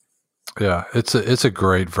episode. Yeah, it's a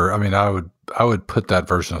great I mean, I would put that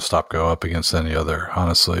version of Stop Go up against any other,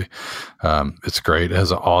 honestly. It's great. It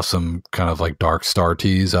has an awesome kind of like Dark Star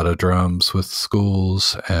tease out of drums with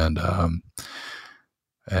schools, and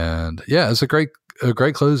yeah, it's a great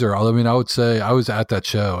closer. I mean, I would say I was at that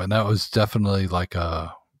show, and that was definitely like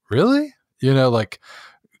really, like,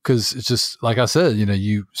 because it's just like I said,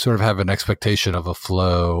 you sort of have an expectation of a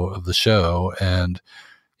flow of the show, and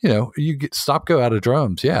you get Stop Go out of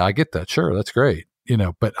drums. Yeah, I get that. Sure, that's great.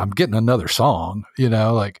 But I'm getting another song.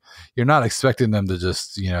 Like, you're not expecting them to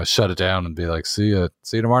just shut it down and be like, see you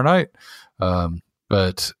tomorrow night.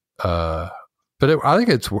 But I think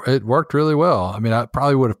it worked really well. I mean, I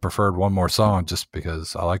probably would have preferred one more song, just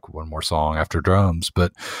because I like one more song after drums.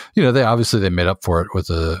 But they made up for it with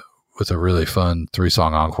a really fun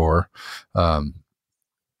 3-song encore.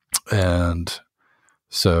 And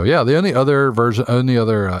so, yeah, the only other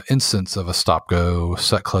instance of a Stop Go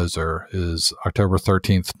set closer is October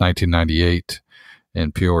 13th, 1998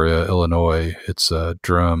 in Peoria, Illinois. It's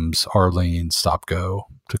drums, Arlene, Stop Go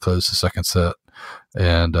to close the second set.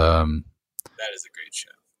 And that is a great show.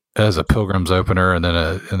 As a Pilgrims opener, and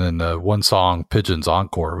then one song Pigeons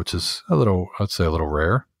encore, which is I'd say a little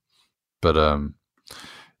rare. But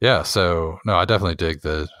yeah, so no, I definitely dig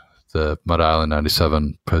the Mud Island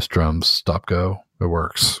 97 post drums Stop Go. It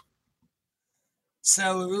works.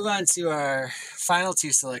 So we move on to our final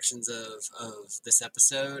 2 selections of this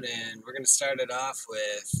episode, and we're going to start it off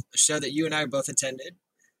with a show that you and I both attended,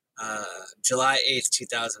 July 8th,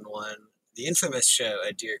 2001, the infamous show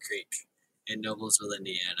at Deer Creek in Noblesville,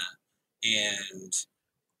 Indiana. And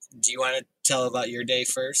do you want to tell about your day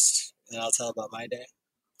first, and then I'll tell about my day?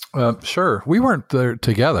 Sure. We weren't there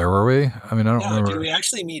together, were we? I mean, I don't remember. Did we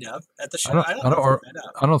actually meet up at the show?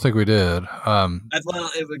 I don't think we did.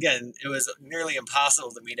 It was nearly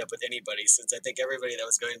impossible to meet up with anybody, since I think everybody that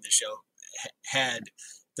was going to the show had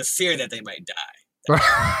the fear that they might die.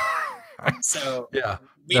 So yeah,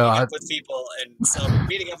 meeting up with people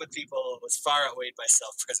was far outweighed by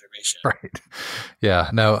self-preservation. Right. Yeah.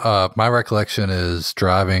 No. My recollection is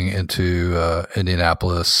driving into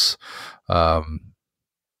Indianapolis,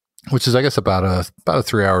 which is, I guess, about a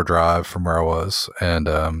 3-hour drive from where I was, and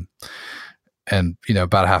about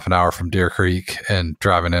a half an hour from Deer Creek, and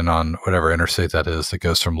driving in on whatever interstate that is that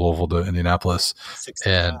goes from Louisville to Indianapolis.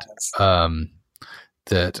 65. And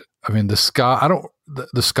the sky.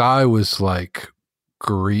 The sky was like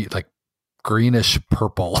greenish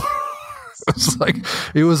purple.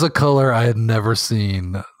 It was a color I had never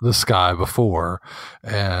seen the sky before.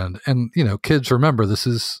 And kids remember, this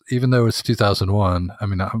is, even though it's 2001, I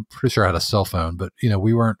mean, I'm pretty sure I had a cell phone, but you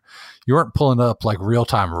weren't pulling up like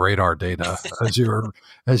real-time radar data as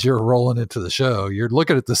you're rolling into the show. You're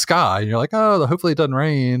looking at the sky and you're like, oh, hopefully it doesn't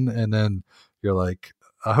rain. And then you're like,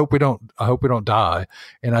 I hope we don't die.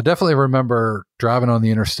 And I definitely remember driving on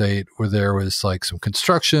the interstate where there was like some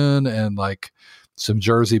construction and like some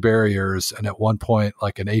Jersey barriers. And at one point,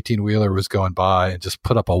 like an 18-wheeler was going by and just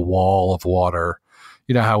put up a wall of water.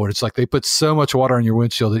 You know how it's like they put so much water on your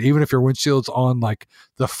windshield that even if your windshield's on like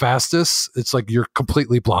the fastest, it's like you're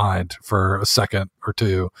completely blind for a second or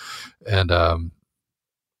two. And yeah,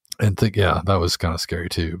 that was kind of scary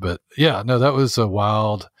too. But yeah, no, that was a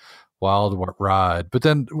wild ride. But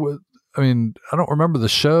then, I mean, I don't remember the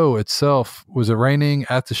show itself. Was it raining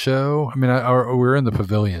at the show? I mean, we were in the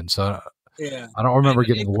pavilion, so yeah, I don't remember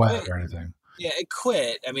getting wet or anything. Yeah, it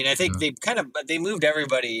quit. I mean, I think they moved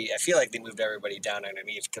everybody. I feel like they moved everybody down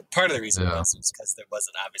underneath. Part of the reason was because there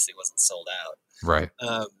wasn't sold out. Right.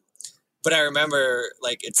 But I remember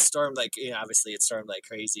like it stormed obviously it stormed like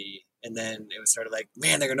crazy. And then it was sort of like,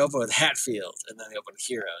 man, they're going to open with Hatfield. And then they opened with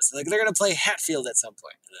Heroes. Like, they're going to play Hatfield at some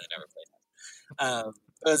point. And then they never played it.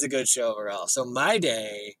 It was a good show overall. So my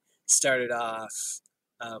day started off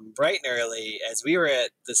bright and early, as we were at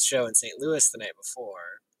this show in St. Louis the night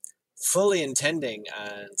before, fully intending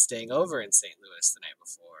on staying over in St. Louis the night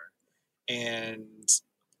before, and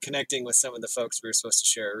connecting with some of the folks we were supposed to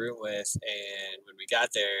share a room with. And when we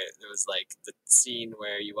got there was like the scene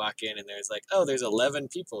where you walk in and there's like, oh, there's 11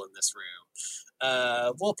 people in this room.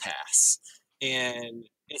 We'll pass. And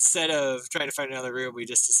instead of trying to find another room, we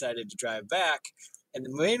just decided to drive back. And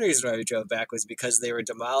the main reason why we drove back was because they were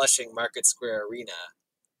demolishing Market Square Arena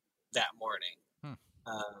that morning,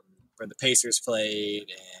 where the Pacers played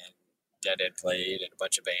and Deadhead played and a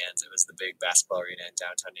bunch of bands. It was the big basketball arena in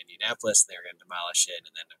downtown Indianapolis, and they were going to demolish it.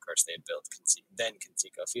 And then, of course, they had built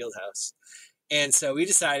Conseco Fieldhouse. And so we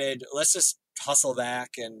decided, let's just hustle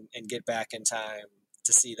back and get back in time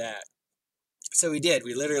to see that. So we did.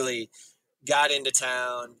 We literally got into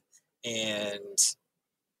town, and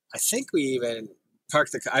I think we even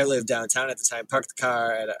parked the car. I lived downtown at the time, parked the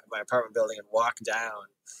car at my apartment building and walked down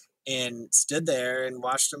and stood there and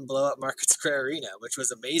watched them blow up Market Square Arena, which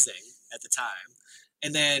was amazing at the time.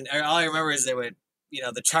 And then all I remember is they would,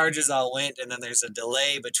 the charges all went, and then there's a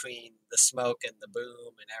delay between the smoke and the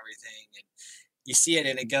boom and everything. And you see it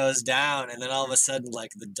and it goes down, and then all of a sudden,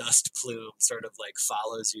 like, the dust plume sort of like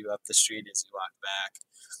follows you up the street as you walk back.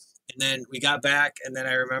 And then we got back, and then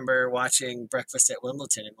I remember watching Breakfast at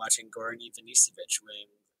Wimbledon and watching Goran Ivanisevic win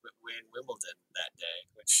Wimbledon that day,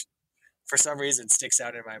 which for some reason sticks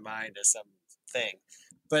out in my mind as something.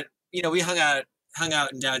 But, we hung out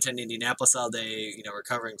in downtown Indianapolis all day,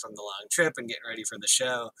 recovering from the long trip and getting ready for the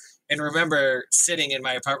show. And remember sitting in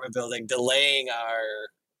my apartment building, delaying our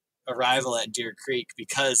arrival at Deer Creek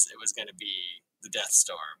because it was going to be the death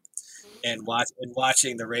storm. And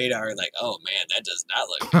watching the radar, like, oh man, that does not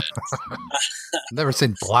look good. Never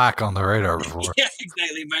seen black on the radar before. Yeah,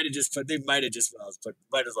 exactly. They might as well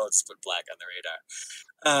just put black on the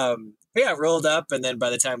radar. But yeah, rolled up, and then by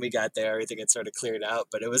the time we got there, everything had sort of cleared out.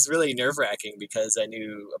 But it was really nerve-wracking because I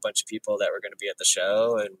knew a bunch of people that were going to be at the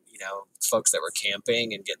show, and folks that were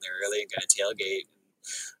camping and getting there early and going to tailgate.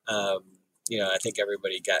 And, I think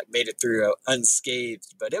everybody made it through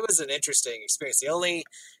unscathed, but it was an interesting experience.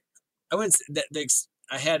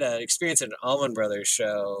 I had an experience at an Allman Brothers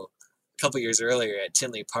show a couple years earlier at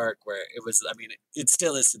Tinley Park where it was, it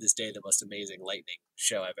still is to this day the most amazing lightning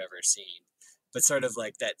show I've ever seen. But sort of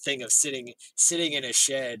like that thing of sitting in a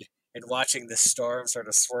shed and watching the storm sort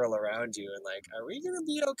of swirl around you and like, are we going to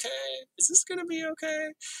be okay? Is this going to be okay?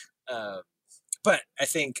 But I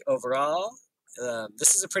think overall,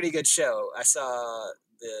 this is a pretty good show. I saw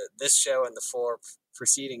this show and the 4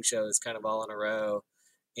 preceding shows kind of all in a row.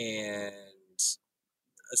 And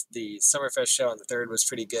the Summerfest show on the 3rd was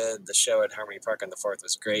pretty good. The show at Harmony Park on the 4th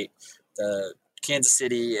was great. The Kansas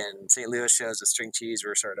City and St. Louis shows with String Cheese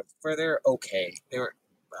were they're okay. They were,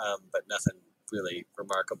 but nothing really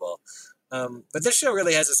remarkable. But this show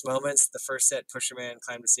really has its moments. The first set, Pusherman,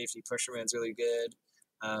 Climb to Safety, Pusherman's really good.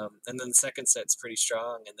 And then the second set's pretty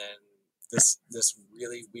strong. And then this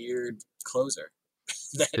really weird closer.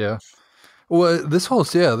 Yeah. Well,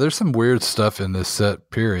 there's some weird stuff in this set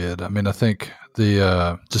period. I think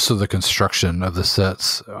the construction of the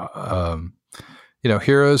sets,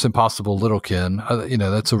 Heroes, Impossible, Littlekin,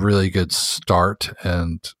 that's a really good start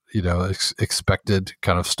and, expected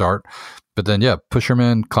kind of start. But then,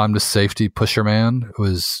 Pusherman, Climb to Safety, Pusherman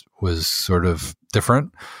was sort of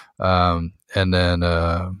different. And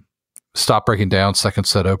then Stop Breaking Down, second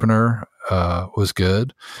set opener, was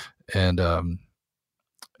good. And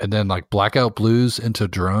then like Blackout Blues into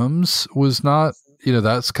Drums was not,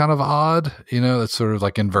 that's kind of odd. That's sort of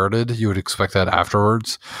like inverted. You would expect that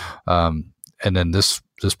afterwards. And then this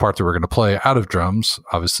part that we're going to play out of Drums,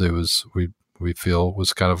 obviously we feel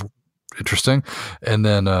was kind of interesting. And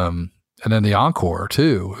then the encore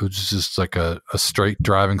too, which is just like a straight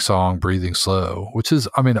driving song, Breathing Slow, which is,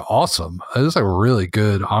 awesome. It's like a really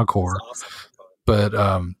good encore, awesome.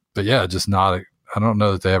 But yeah, just not I don't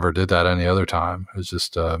know that they ever did that any other time. It was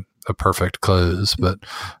just a perfect close. But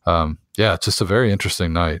it's just a very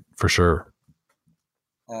interesting night for sure.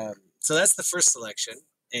 So that's the first selection,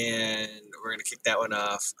 and we're going to kick that one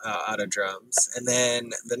off out of Drums. And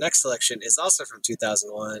then the next selection is also from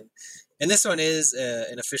 2001, and this one is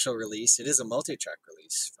an official release. It is a multi-track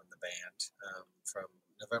release from the band from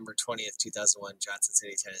November 20th, 2001, Johnson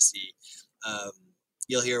City, Tennessee.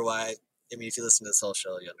 You'll hear why. If you listen to this whole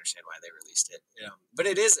show, you'll understand why they released it. But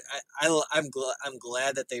it is. I'm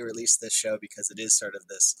glad that they released this show because it is sort of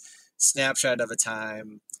this snapshot of a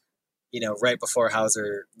time, right before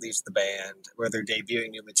Hauser leaves the band, where they're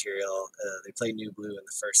debuting new material. They play New Blue in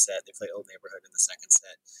the first set. They play Old Neighborhood in the second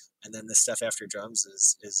set, and then the stuff after Drums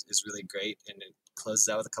is really great, and it closes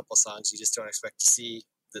out with a couple songs you just don't expect to see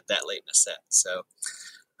that late in a set. So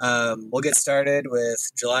we'll get started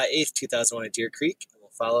with July 8th, 2001 at Deer Creek.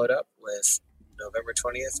 Follow it up with November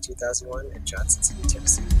 20th, 2001 in Johnson City,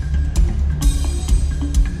 Tennessee.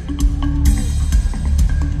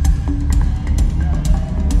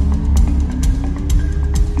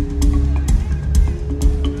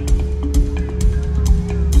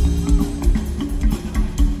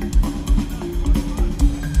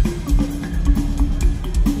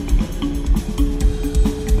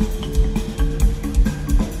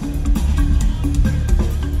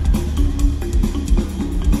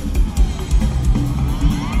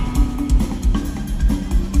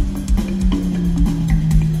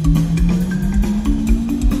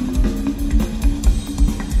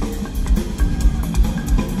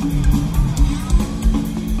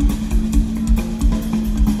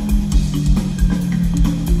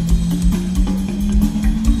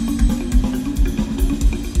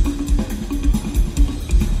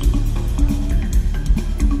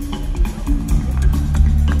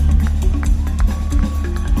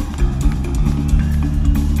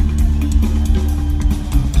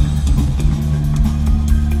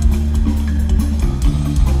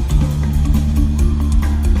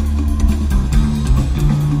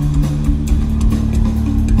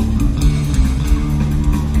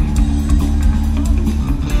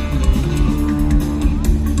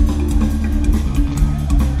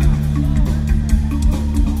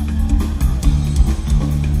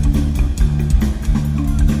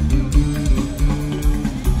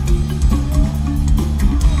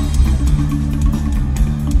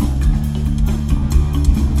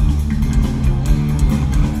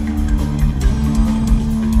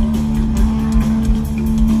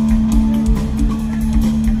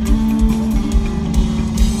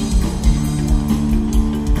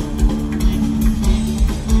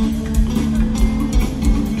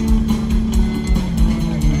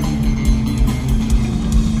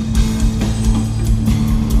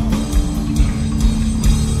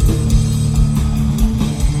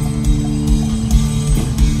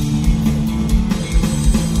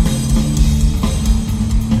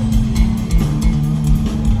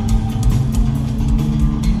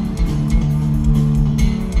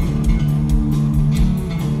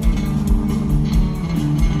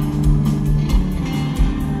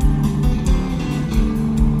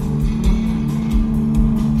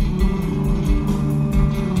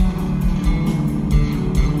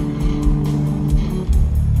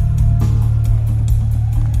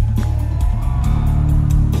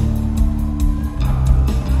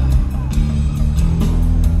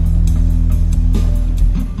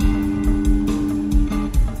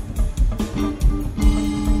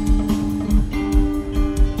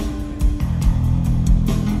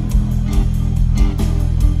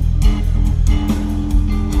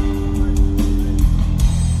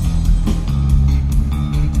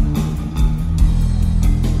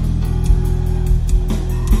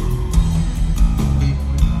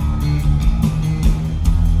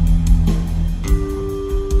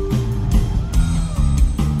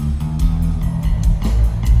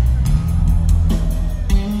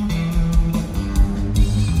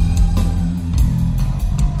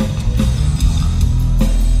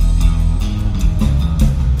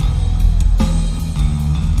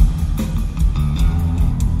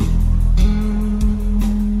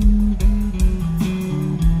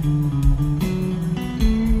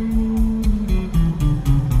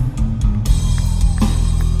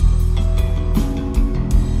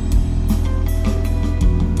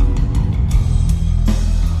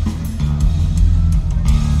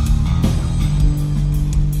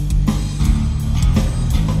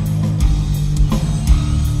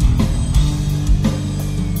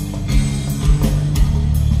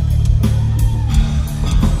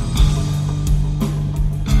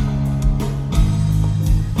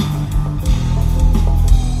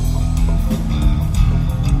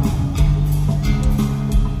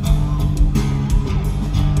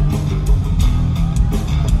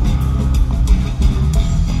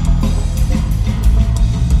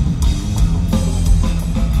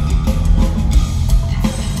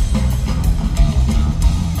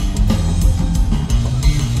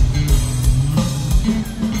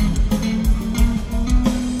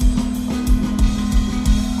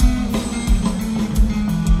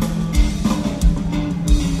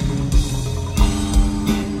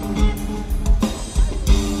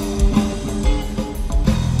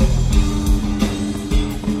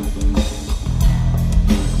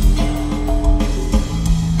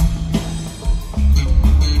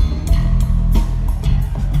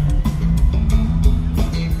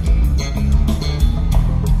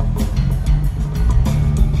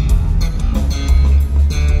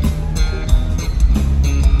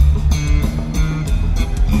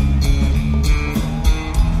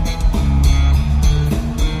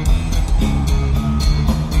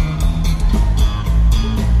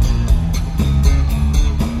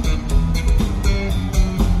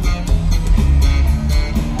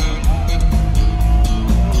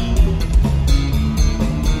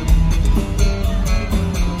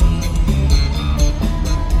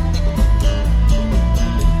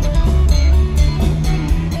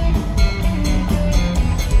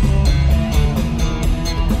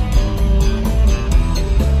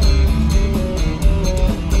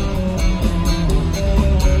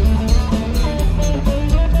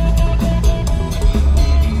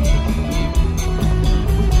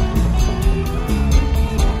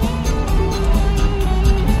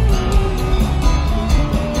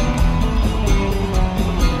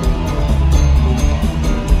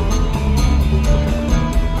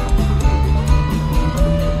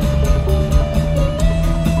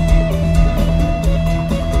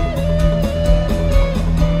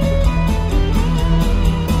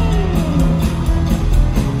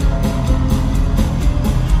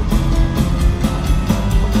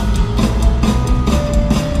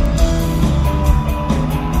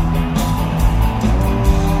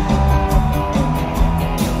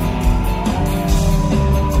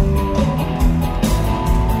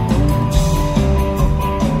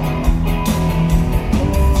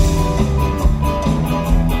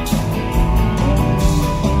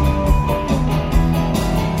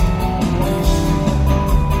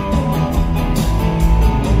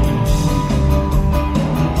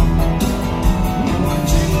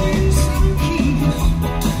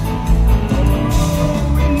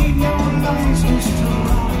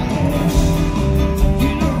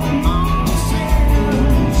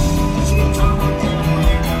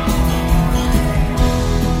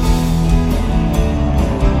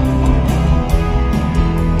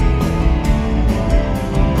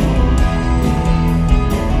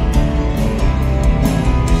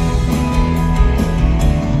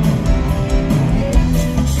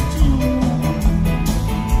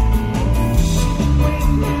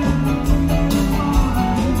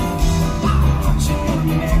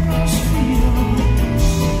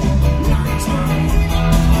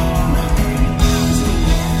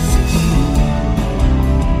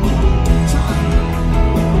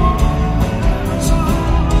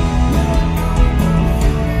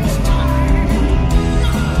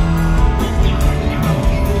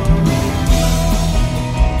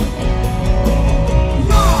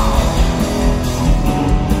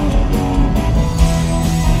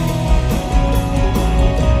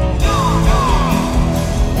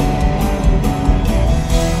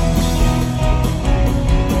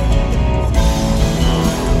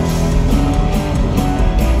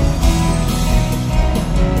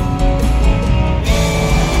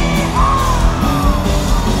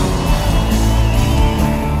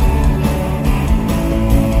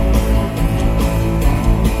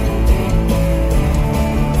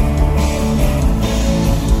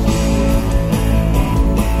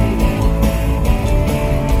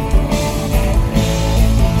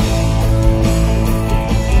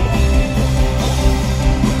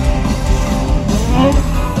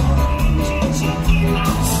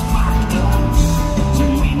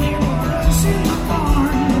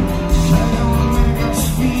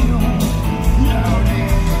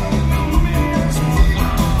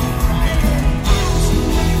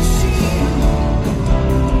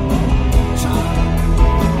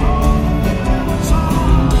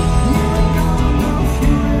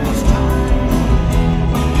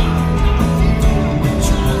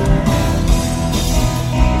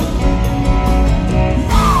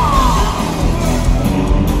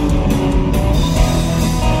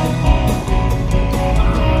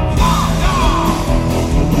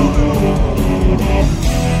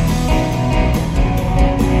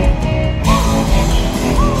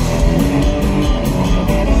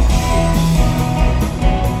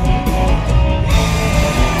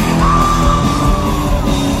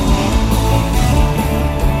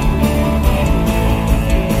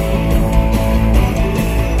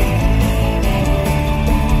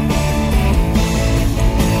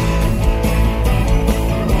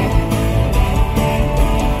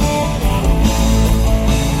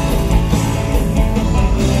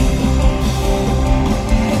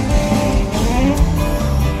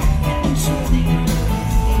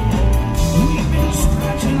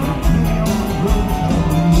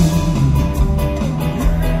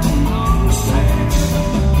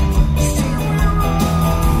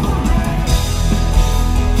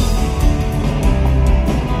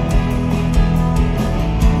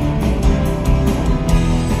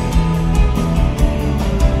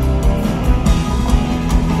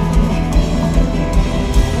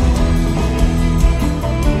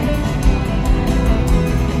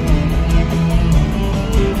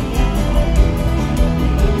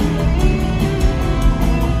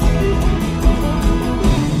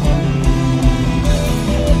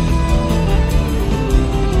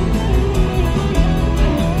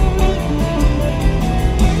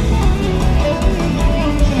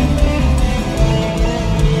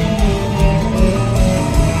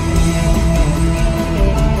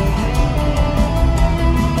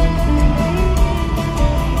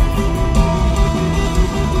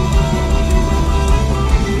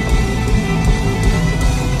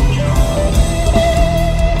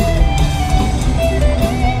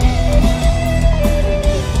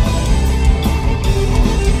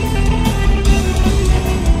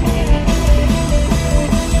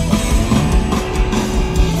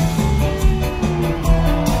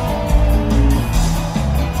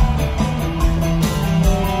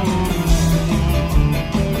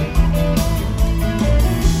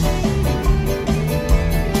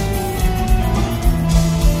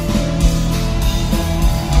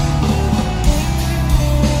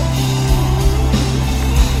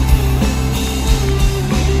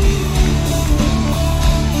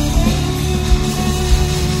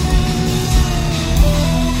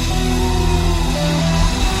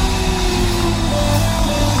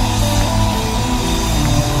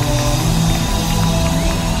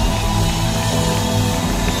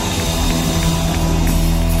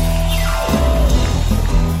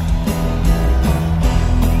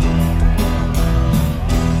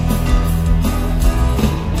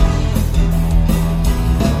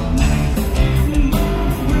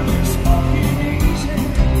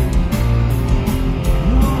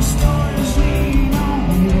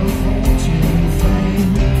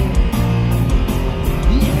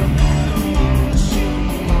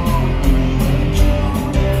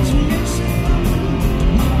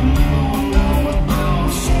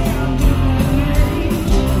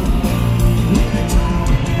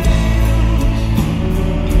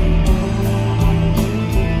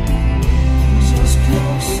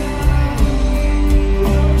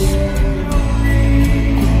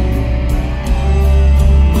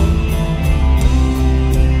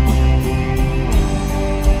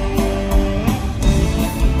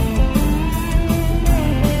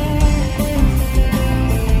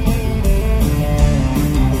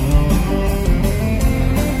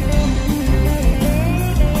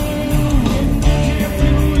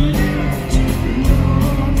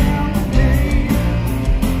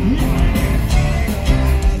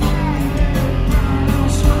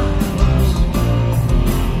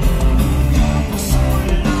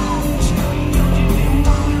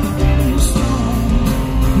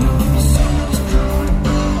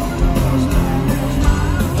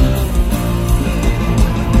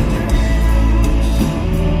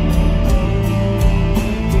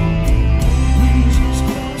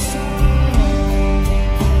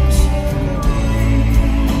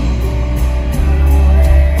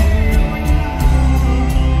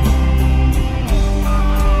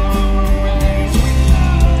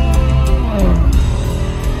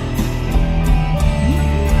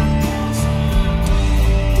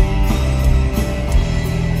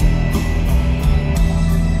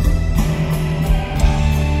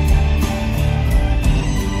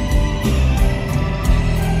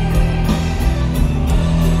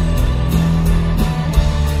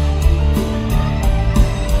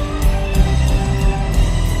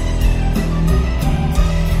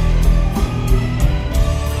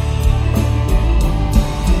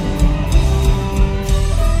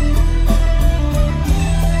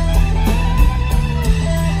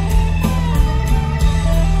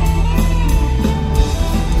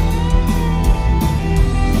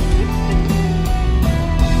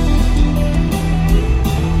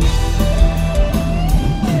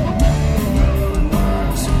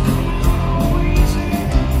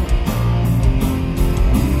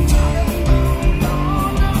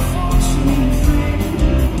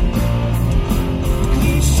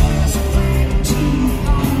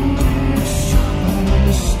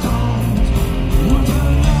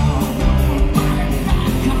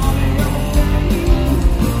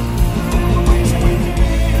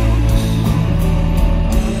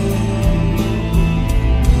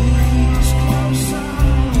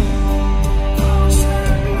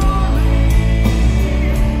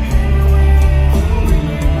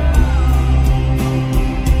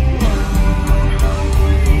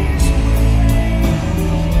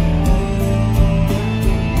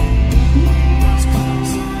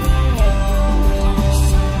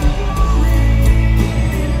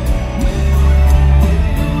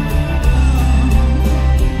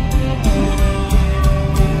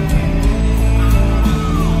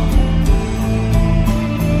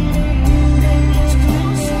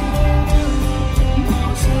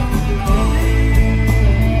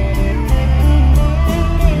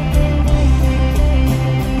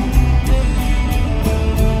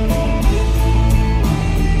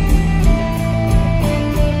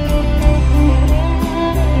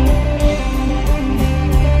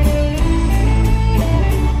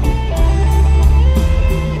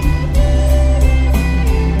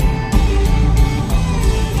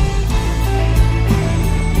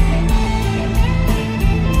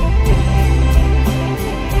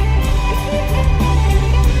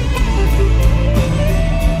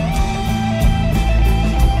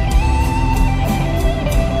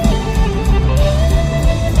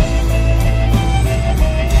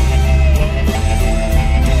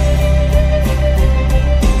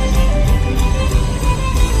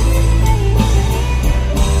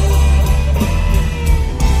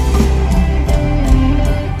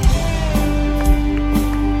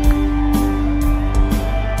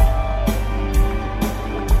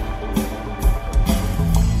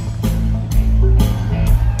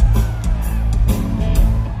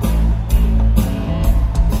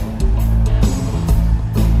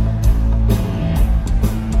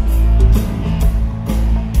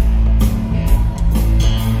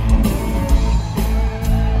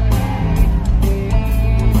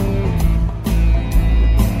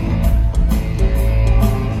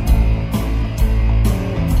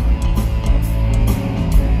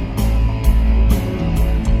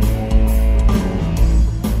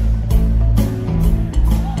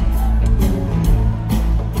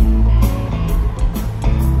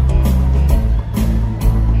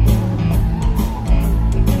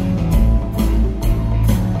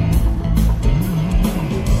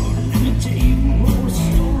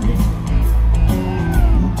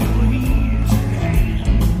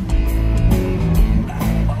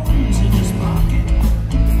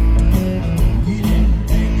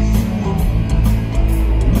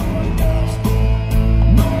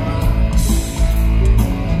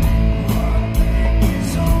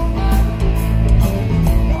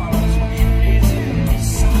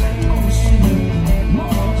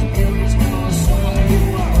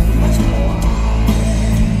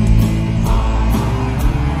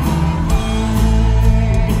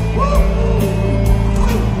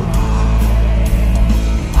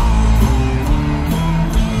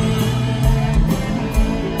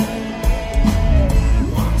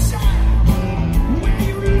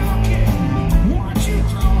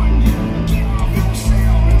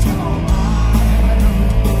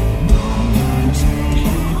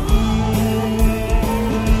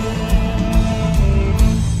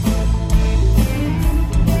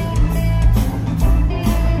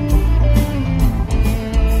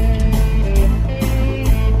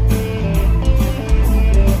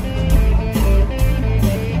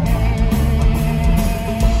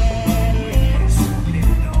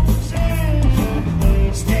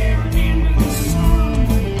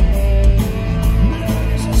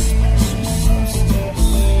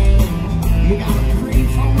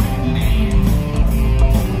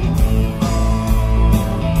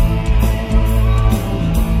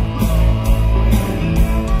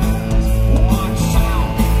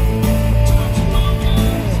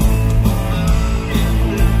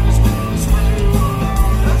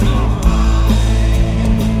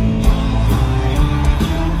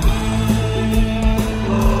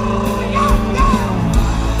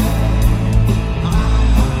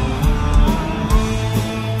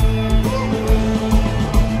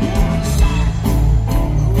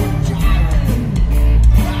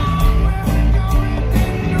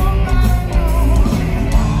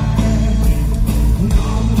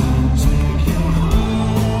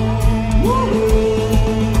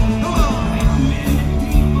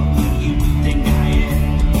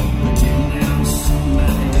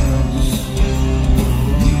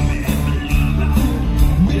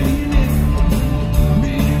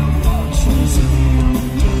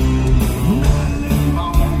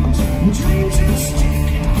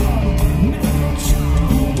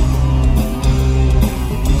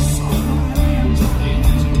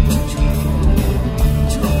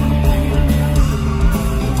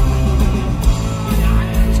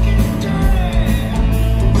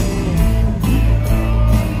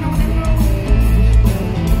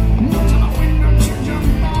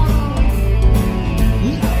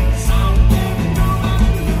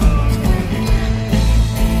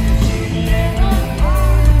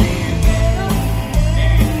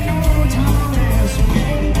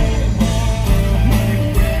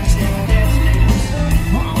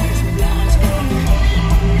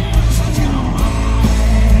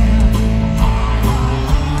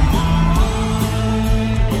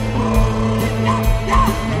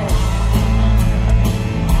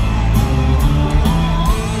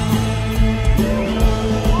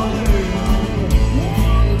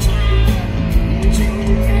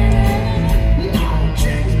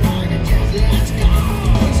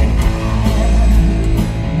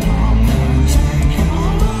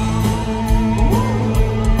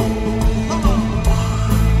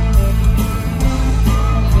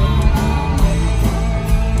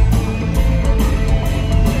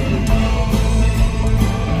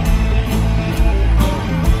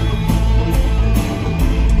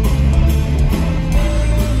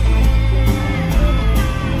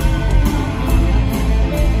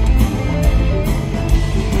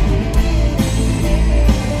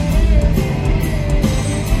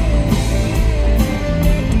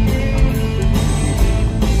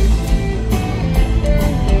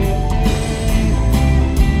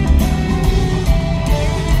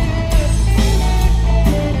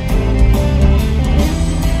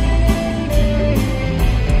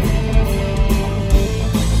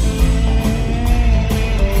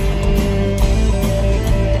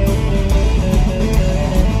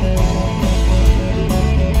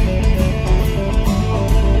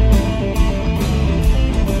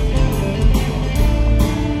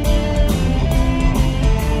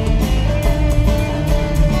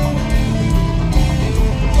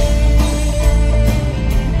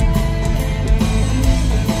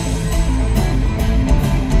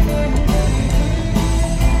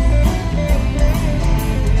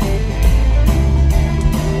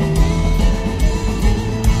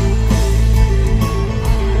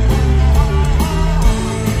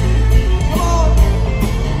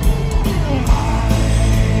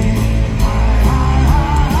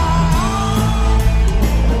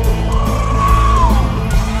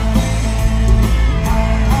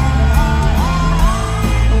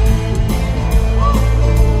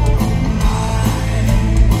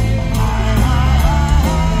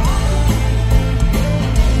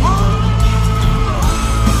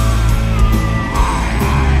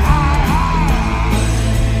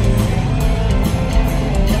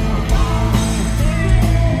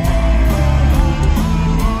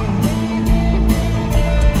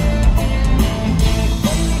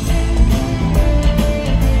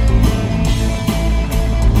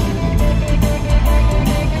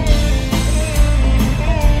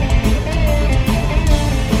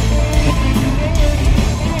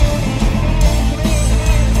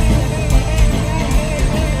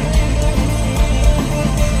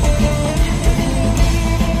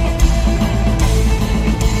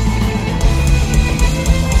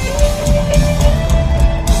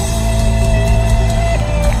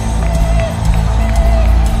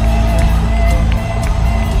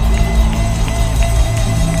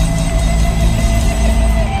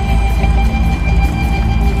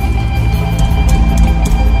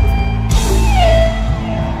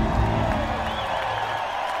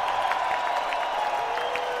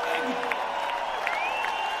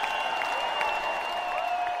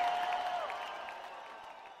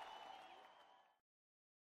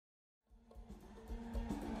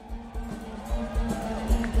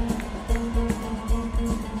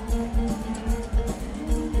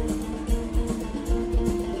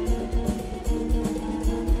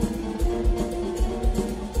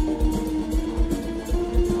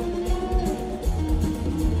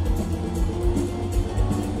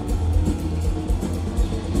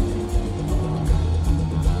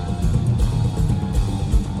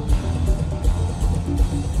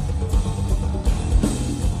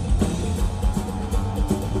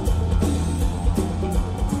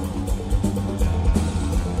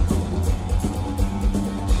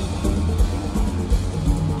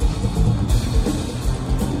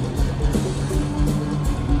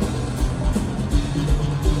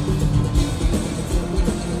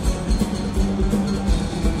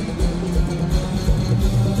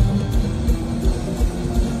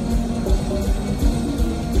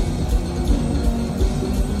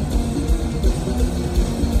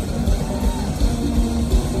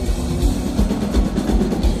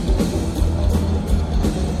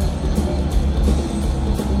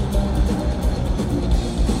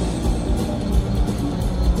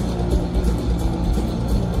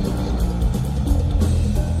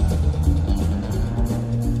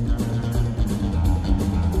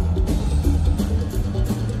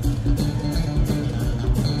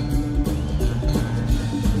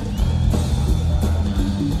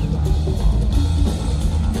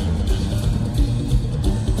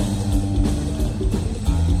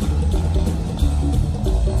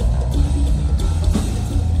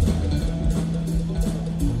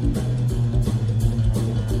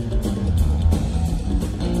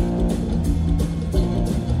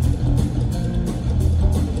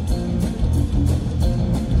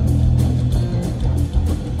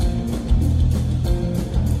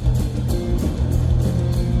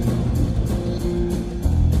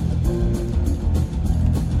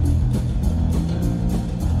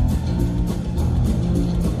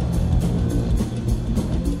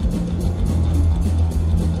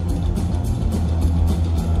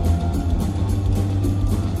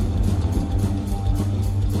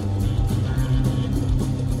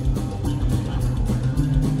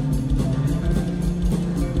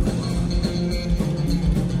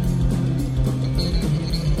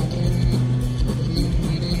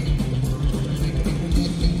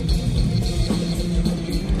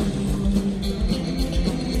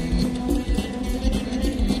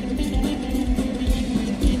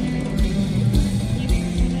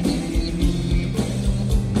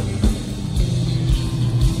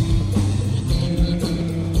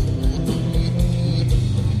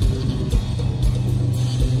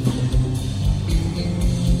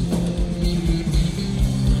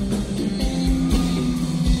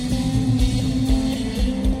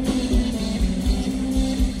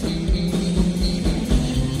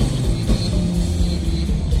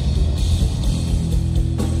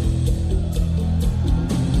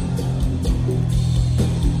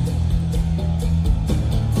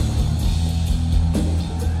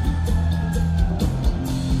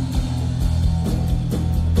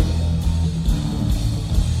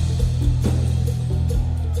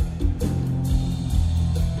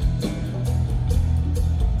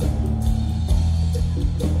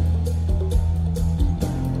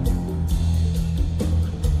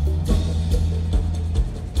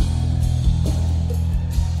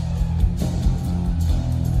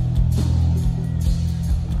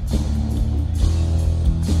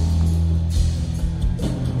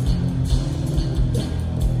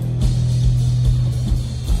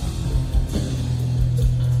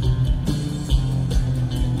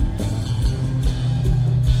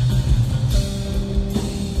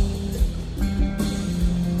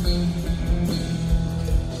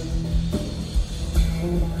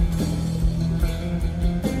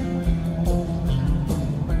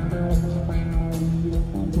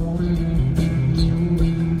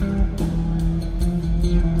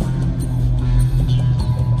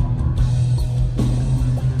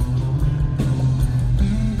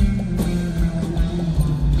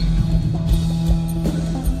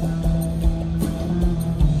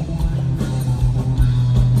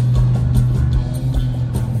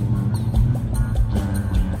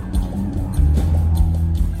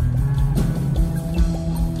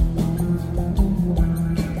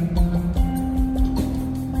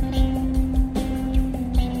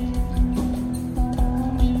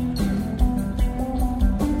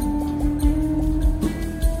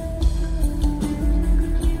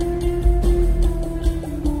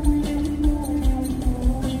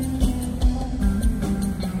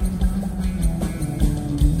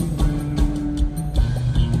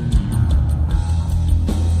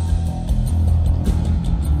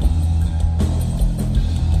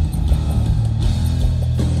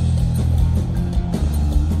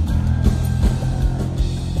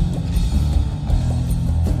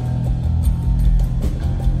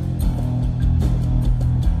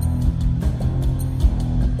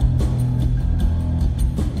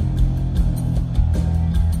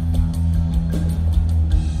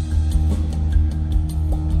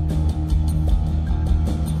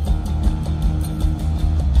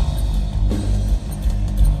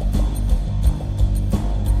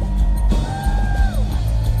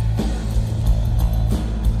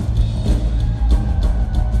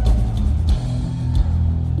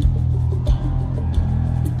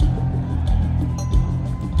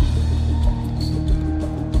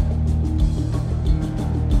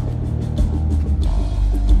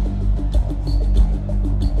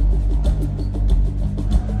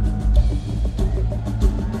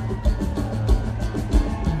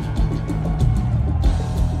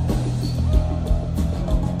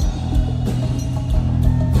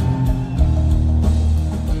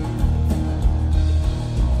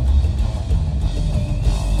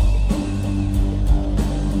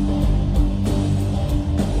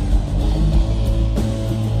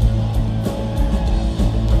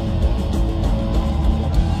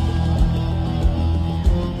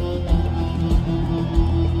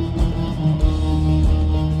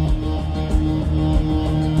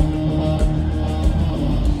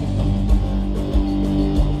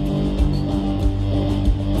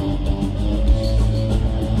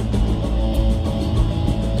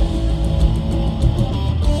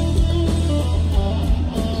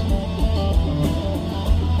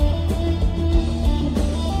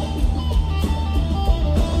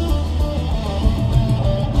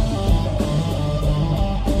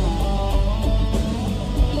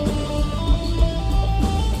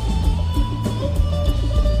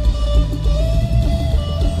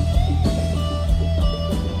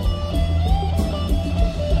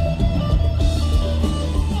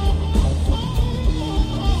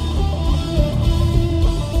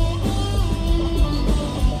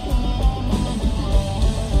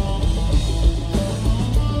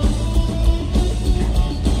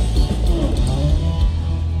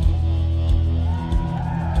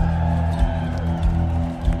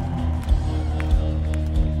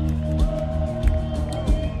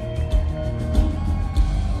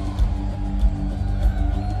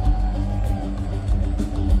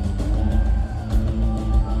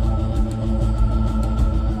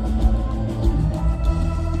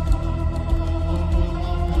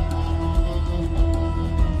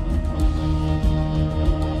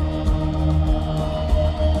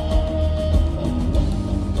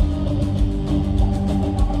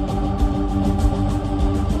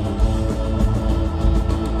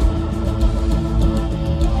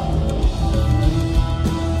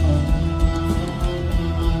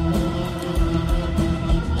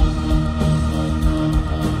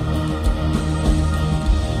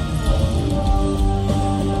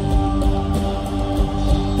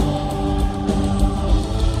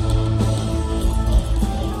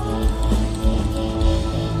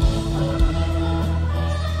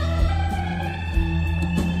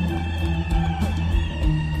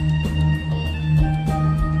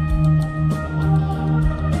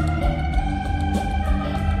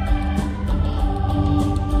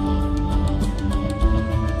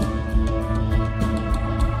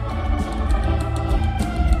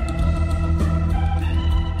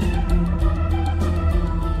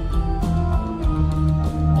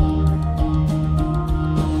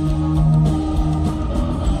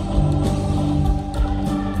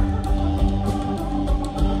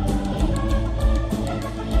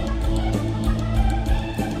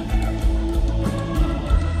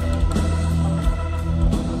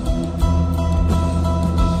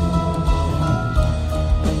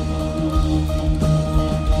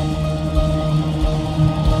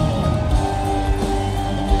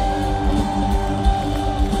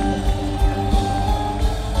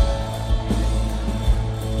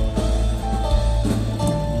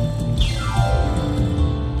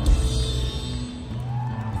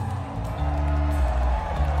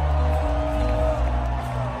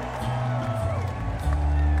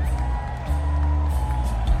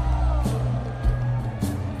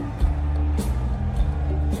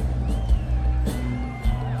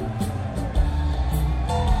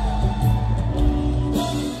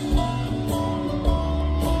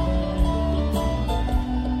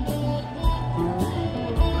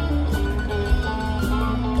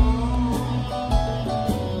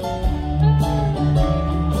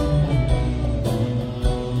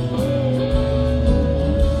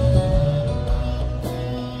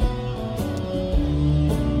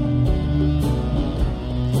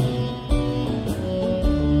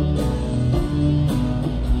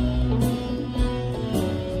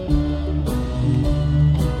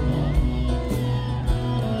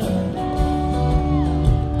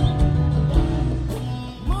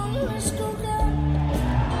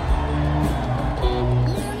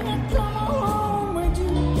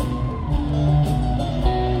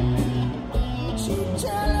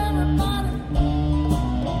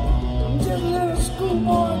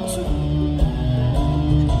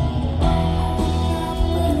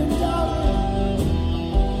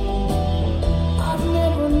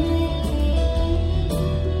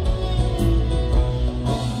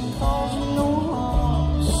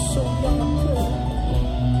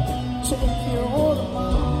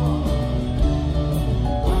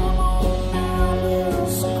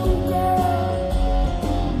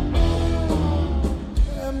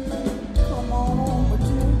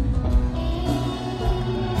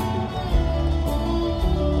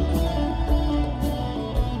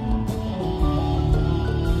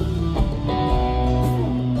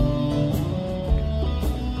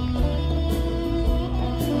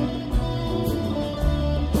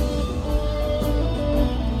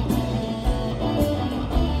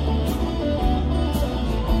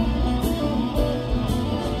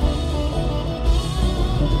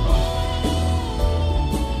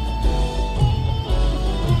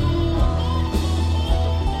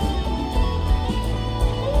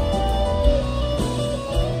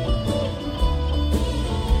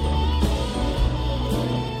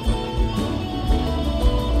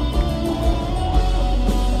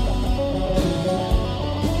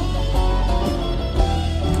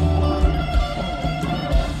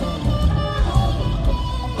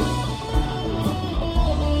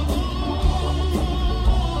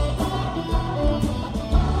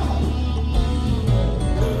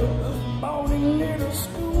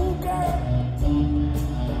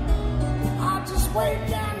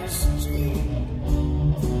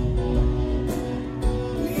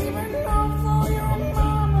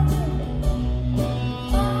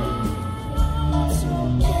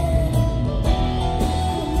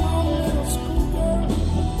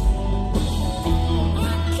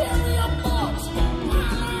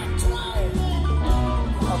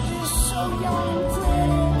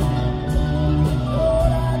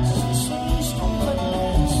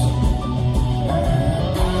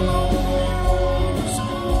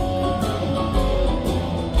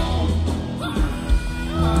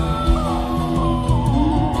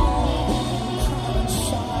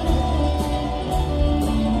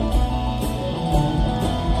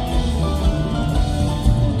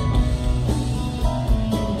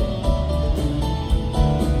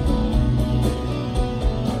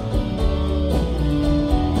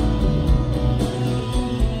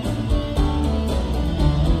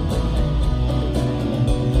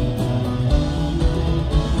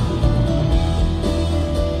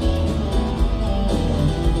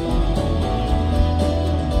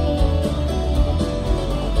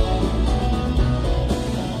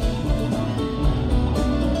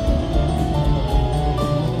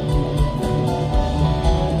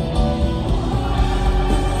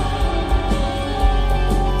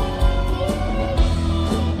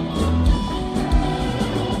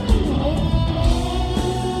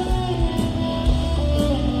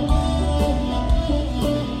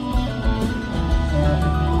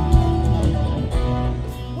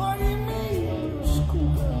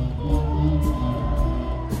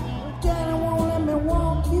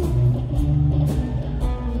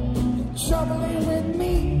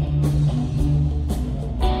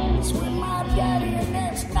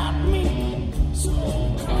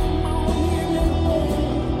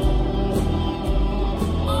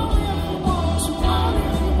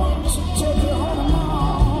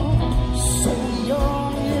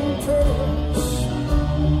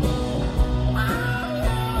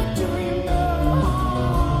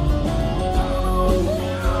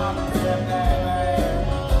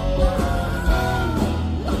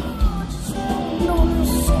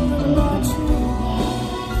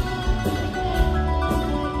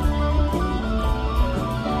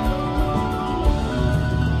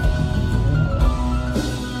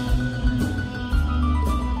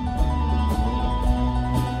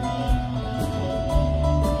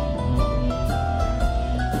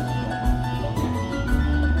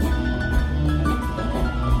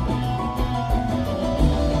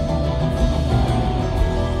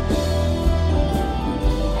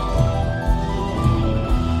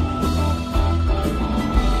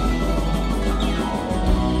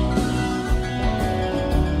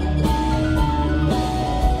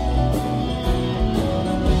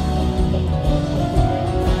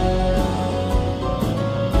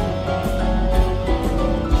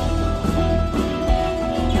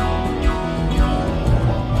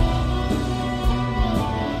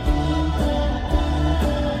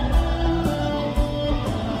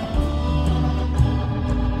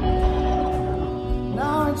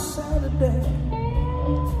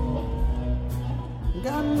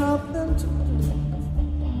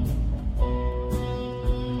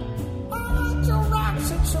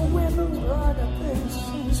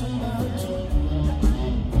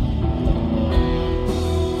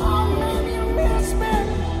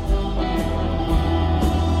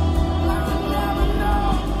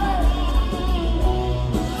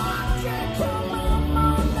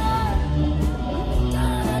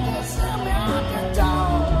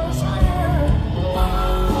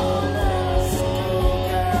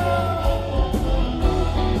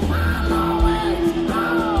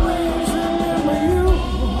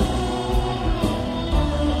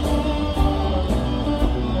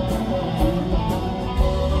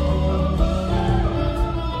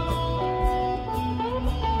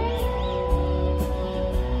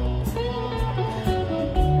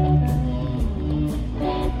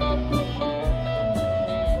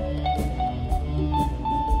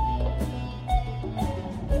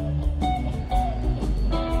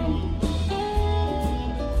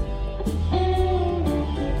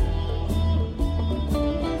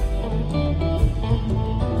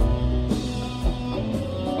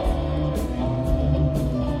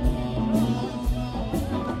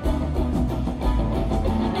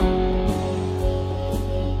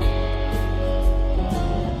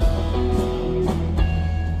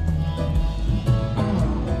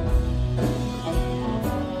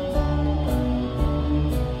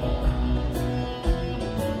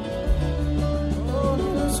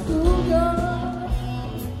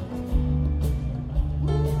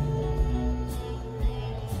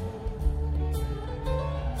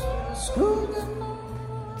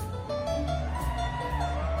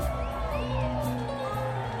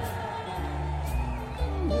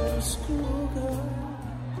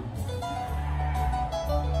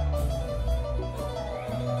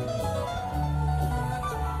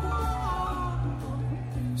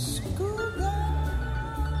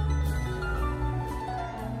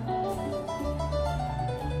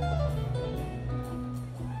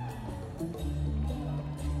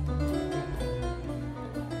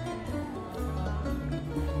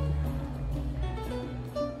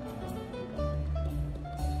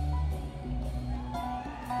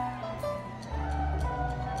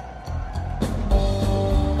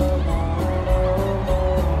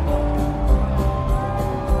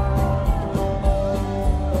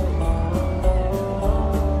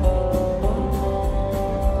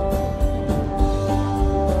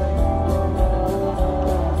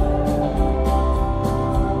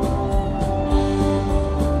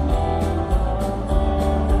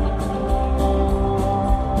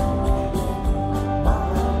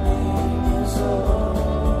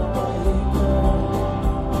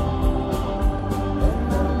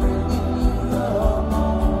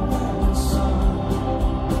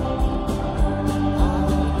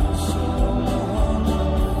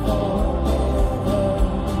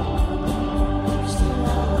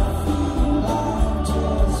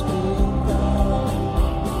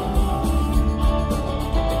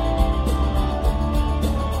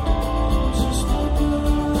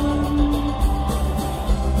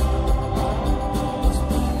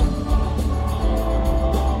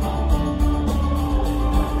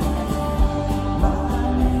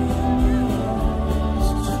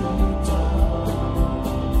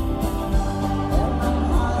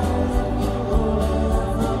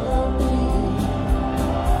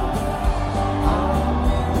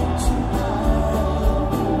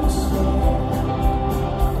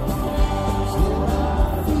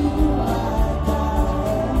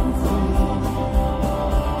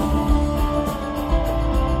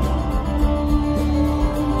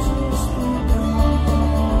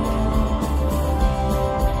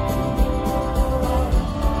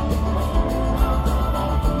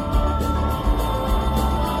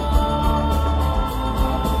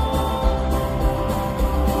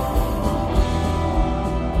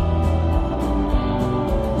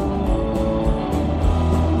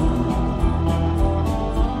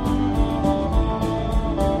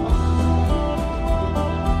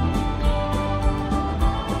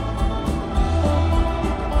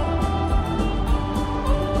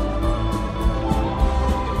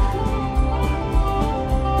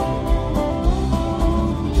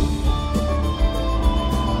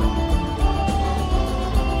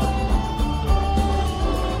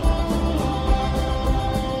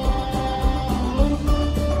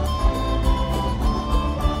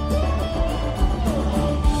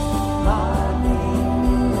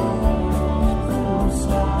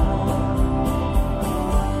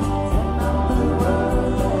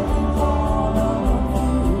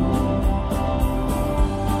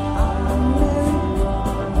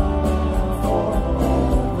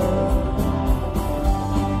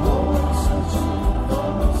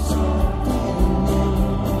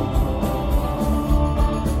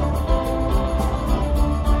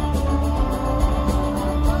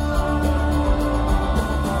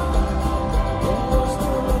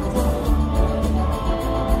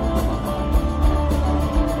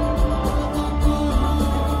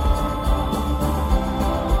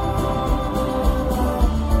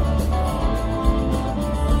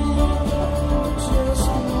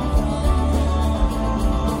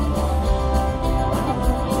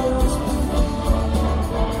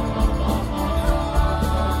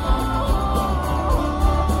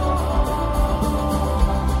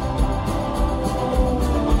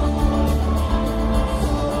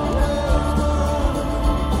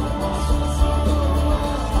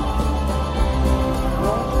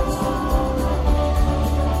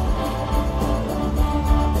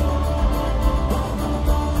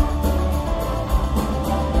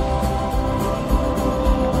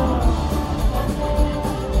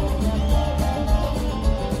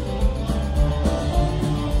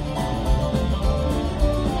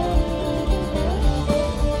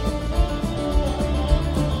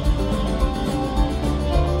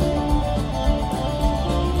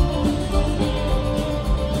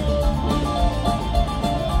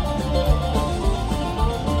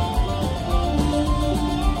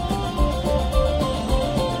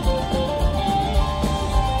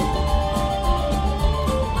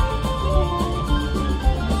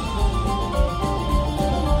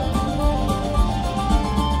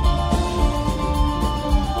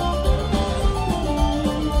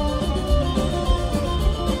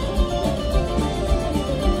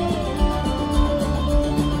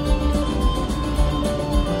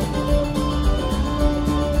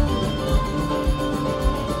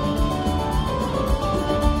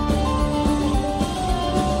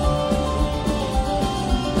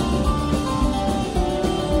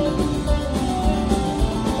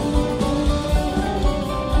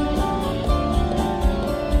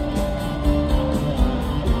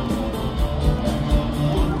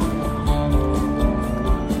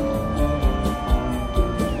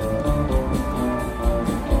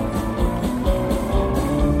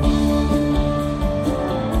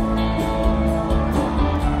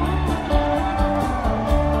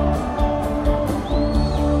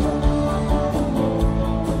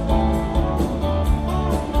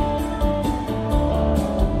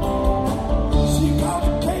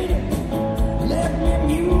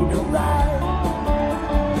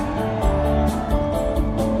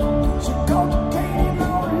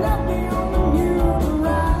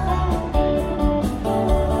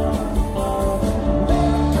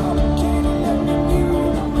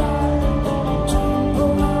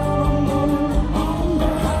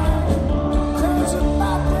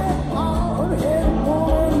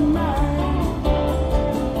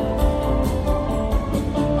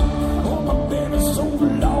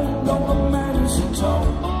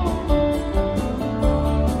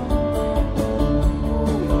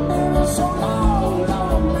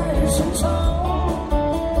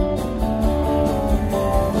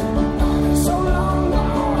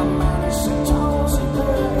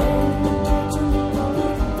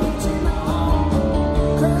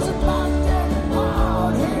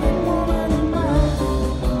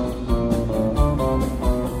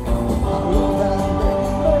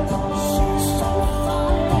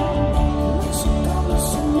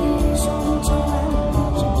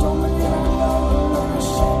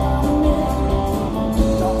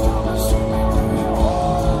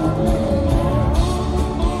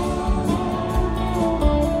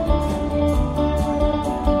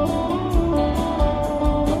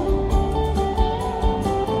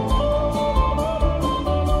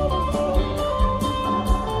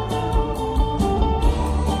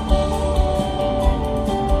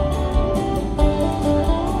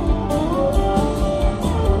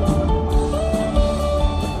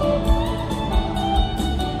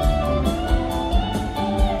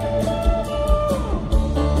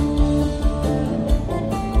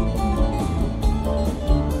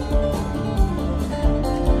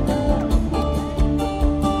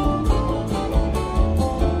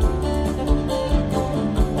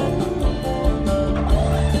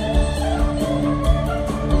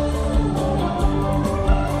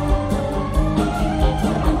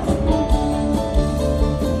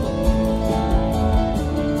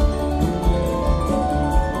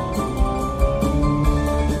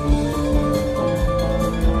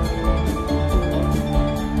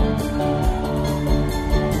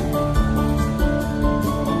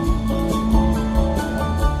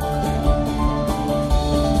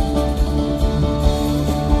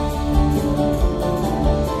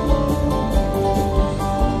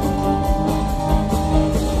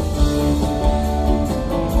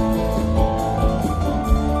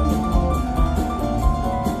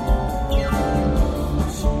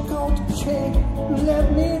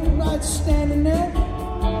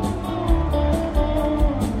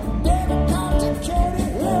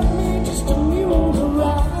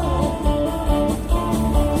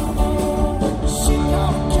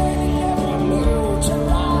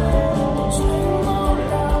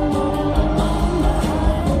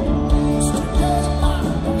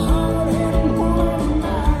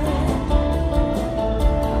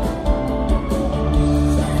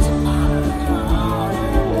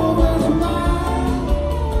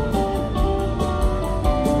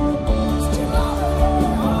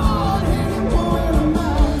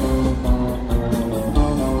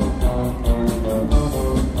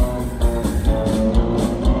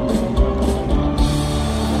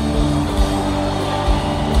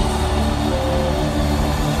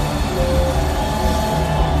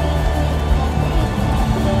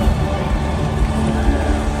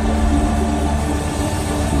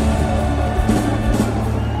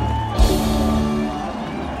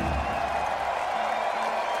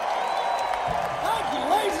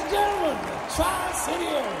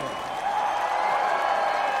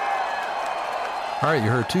 All right,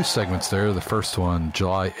 you heard two segments there. The first one,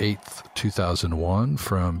 July 8th, 2001,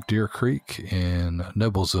 from Deer Creek in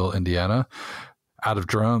Noblesville, Indiana. Out of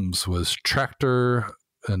Drums was Tractor,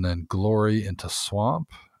 and then Glory into Swamp.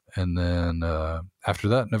 And then after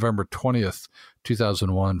that, November 20th,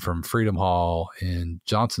 2001, from Freedom Hall in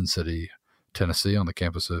Johnson City, Tennessee, on the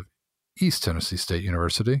campus of East Tennessee State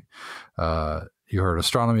University. You heard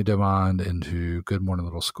Astronomy Demand into Good Morning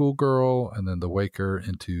Little Schoolgirl, and then The Waker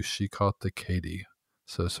into She Caught the Katy.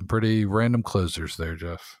 So some pretty random closers there,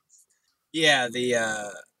 Jeff. Yeah,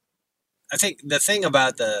 I think the thing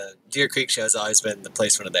about the Deer Creek show has always been the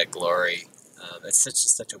placement of that Glory. It's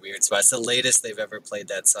such a weird spot. It's the latest they've ever played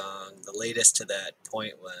that song. The latest to that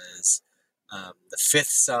point was the fifth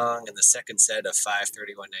song in the second set of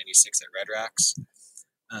 5/31/96 at Red Rocks.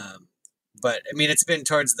 But I mean, it's been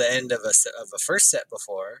towards the end of a first set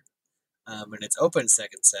before, and it's opened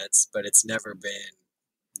second sets, but it's never been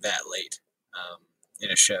that late in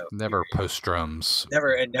a show. Never post drums.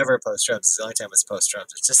 Never post drums. It's the only time it's post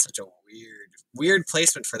drums. It's just such a weird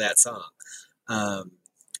placement for that song.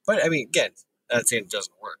 But I mean, again, that thing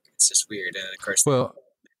doesn't work. It's just weird, and of course, they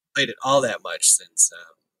played it all that much since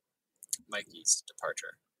Mikey's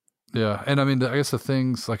departure. Yeah, and I mean, I guess the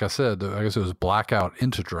things, like I said, I guess it was Blackout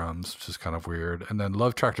into Drums, which is kind of weird, and then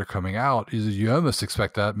Love Tractor coming out. You almost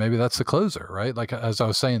expect that maybe that's the closer, right? Like as I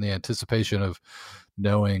was saying, the anticipation of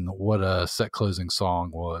knowing what a set closing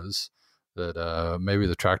song was, that maybe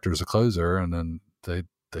the Tractor is a closer, and then they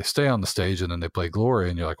stay on the stage and then they play Glory,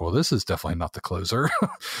 and you're like, well, this is definitely not the closer.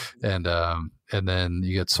 and then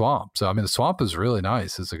you get Swamp. So I mean, the Swamp is really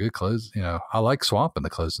nice. It's a good close. You know, I like Swamp in the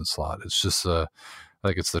closing slot. It's just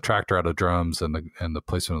like it's the Tractor out of Drums and the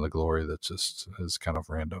placement of the Glory that just is kind of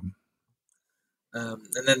random. And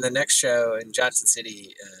then the next show in Johnson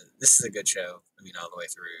City, this is a good show. I mean, all the way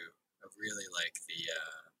through. I really like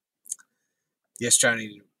the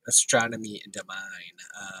Astronomy Demand.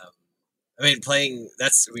 I mean,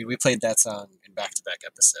 we played that song in back-to-back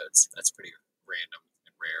episodes. That's pretty random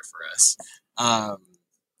and rare for us.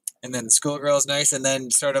 And then Schoolgirl is nice, and then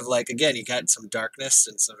sort of like, again, you got some darkness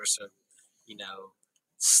and sort of, you know,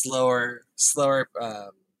 slower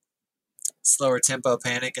tempo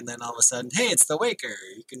Panic, and then all of a sudden, hey, it's the Waker.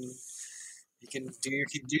 You can do your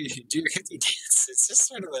hippie dance. It's just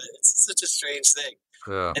sort of it's such a strange thing.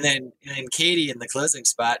 Yeah. And then Katy in the closing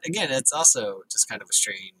spot, again, it's also just kind of a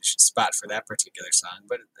strange spot for that particular song.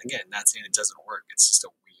 But again, not saying it doesn't work. It's just a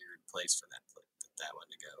weird place for that one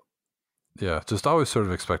to go. Yeah, just always sort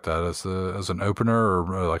of expect that as an opener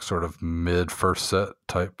or like sort of mid first set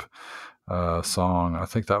type song. I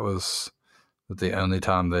think that was the only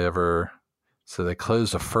time they ever. So they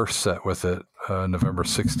closed a first set with it November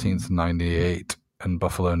 16th, 98 in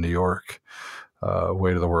Buffalo, New York.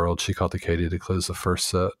 Way to the World, She Caught the Katy to close the first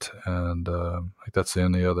set. And like that's the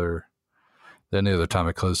only other time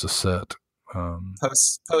I closed a set.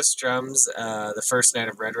 Post drums, the first night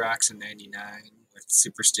of Red Rocks in 99 with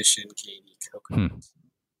Superstition, Katy, Coconut.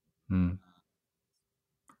 And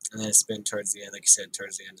then it's been towards the end, like you said,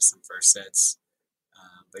 towards the end of some first sets.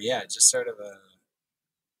 But yeah, just sort of a...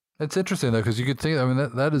 It's interesting though, because you could think, I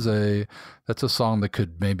mean, that's a song that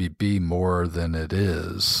could maybe be more than it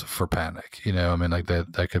is for Panic. You know, I mean, like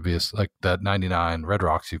that could be like that 99 Red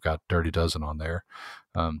Rocks. You've got Dirty Dozen on there.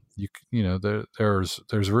 You know,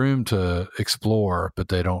 there's room to explore, but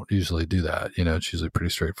they don't usually do that. You know, it's usually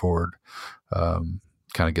pretty straightforward. Kind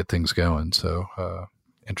of get things going. So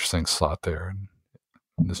interesting slot there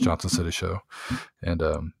in this Johnson City show, and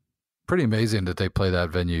pretty amazing that they play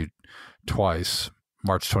that venue twice.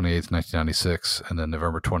 March 28th, 1996, and then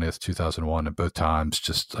November 20th, 2001, and both times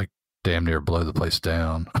just like damn near blow the place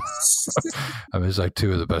down. I mean, it's like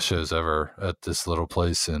two of the best shows ever at this little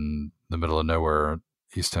place in the middle of nowhere,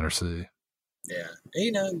 East Tennessee. Yeah,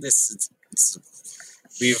 you know,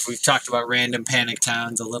 we've talked about random Panic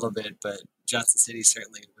towns a little bit, but Johnson City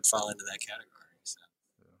certainly would fall into that category. So,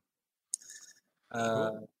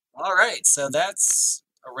 Cool. All right, so that's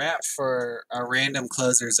a wrap for our Random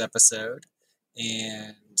Closers episode.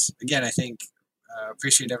 And again, I think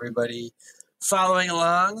appreciate everybody following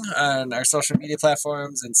along on our social media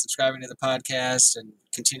platforms and subscribing to the podcast and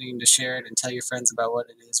continuing to share it and tell your friends about what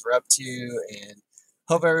it is we're up to. And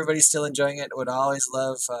hope everybody's still enjoying it. Would always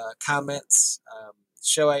love comments,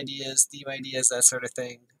 show ideas, theme ideas, that sort of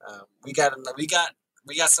thing. We got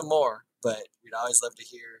some more, but we'd always love to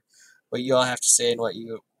hear what you all have to say and what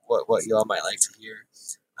you all might like to hear.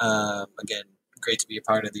 Again, great to be a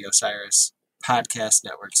part of the Osiris Podcast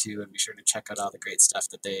Network too, and be sure to check out all the great stuff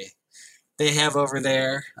that they have over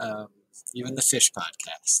there, even the fish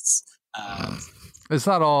podcasts. It's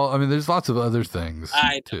not all. I mean, there's lots of other things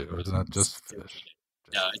too. It's not just fish.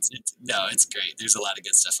 No, it's great. There's a lot of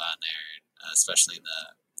good stuff on there, especially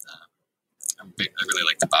I really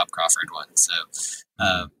like the Bob Crawford one. So,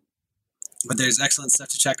 but there's excellent stuff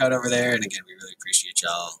to check out over there. And again, we really appreciate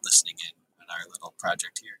y'all listening in on our little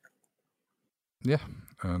project here. Yeah,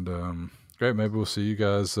 and great. Maybe we'll see you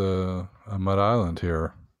guys on Mud Island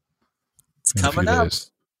here. It's coming up.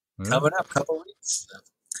 Coming up, couple weeks. So.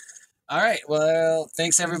 All right. Well,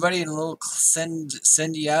 thanks everybody, and we'll send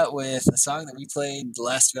you out with a song that we played the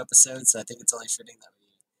last 2 episodes. So I think it's only fitting that we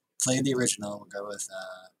play the original. We'll go with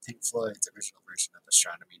Pink Floyd's original version of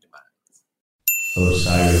 "Astronomy Divine."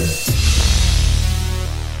 Osiris.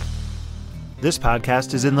 This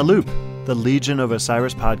podcast is In the Loop, the Legion of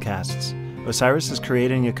Osiris podcasts. Osiris is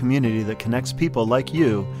creating a community that connects people like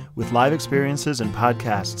you with live experiences and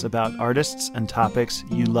podcasts about artists and topics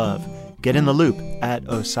you love. Get in the loop at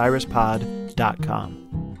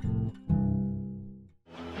osirispod.com.